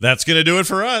 That's going to do it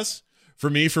for us. For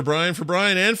me, for Brian,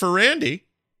 and for Randy.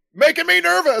 Making me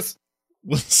nervous.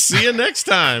 We'll see you next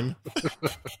time.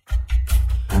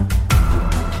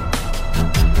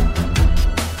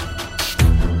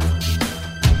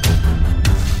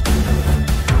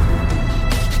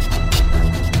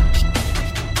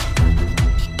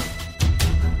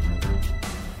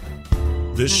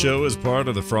 This show is part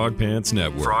of the Frog Pants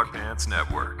Network. Frog Pants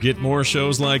Network. Get more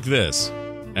shows like this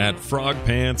at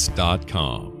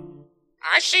frogpants.com.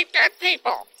 I see dead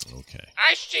people. Okay.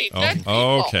 I see dead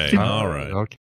people. Okay. All right. Okay.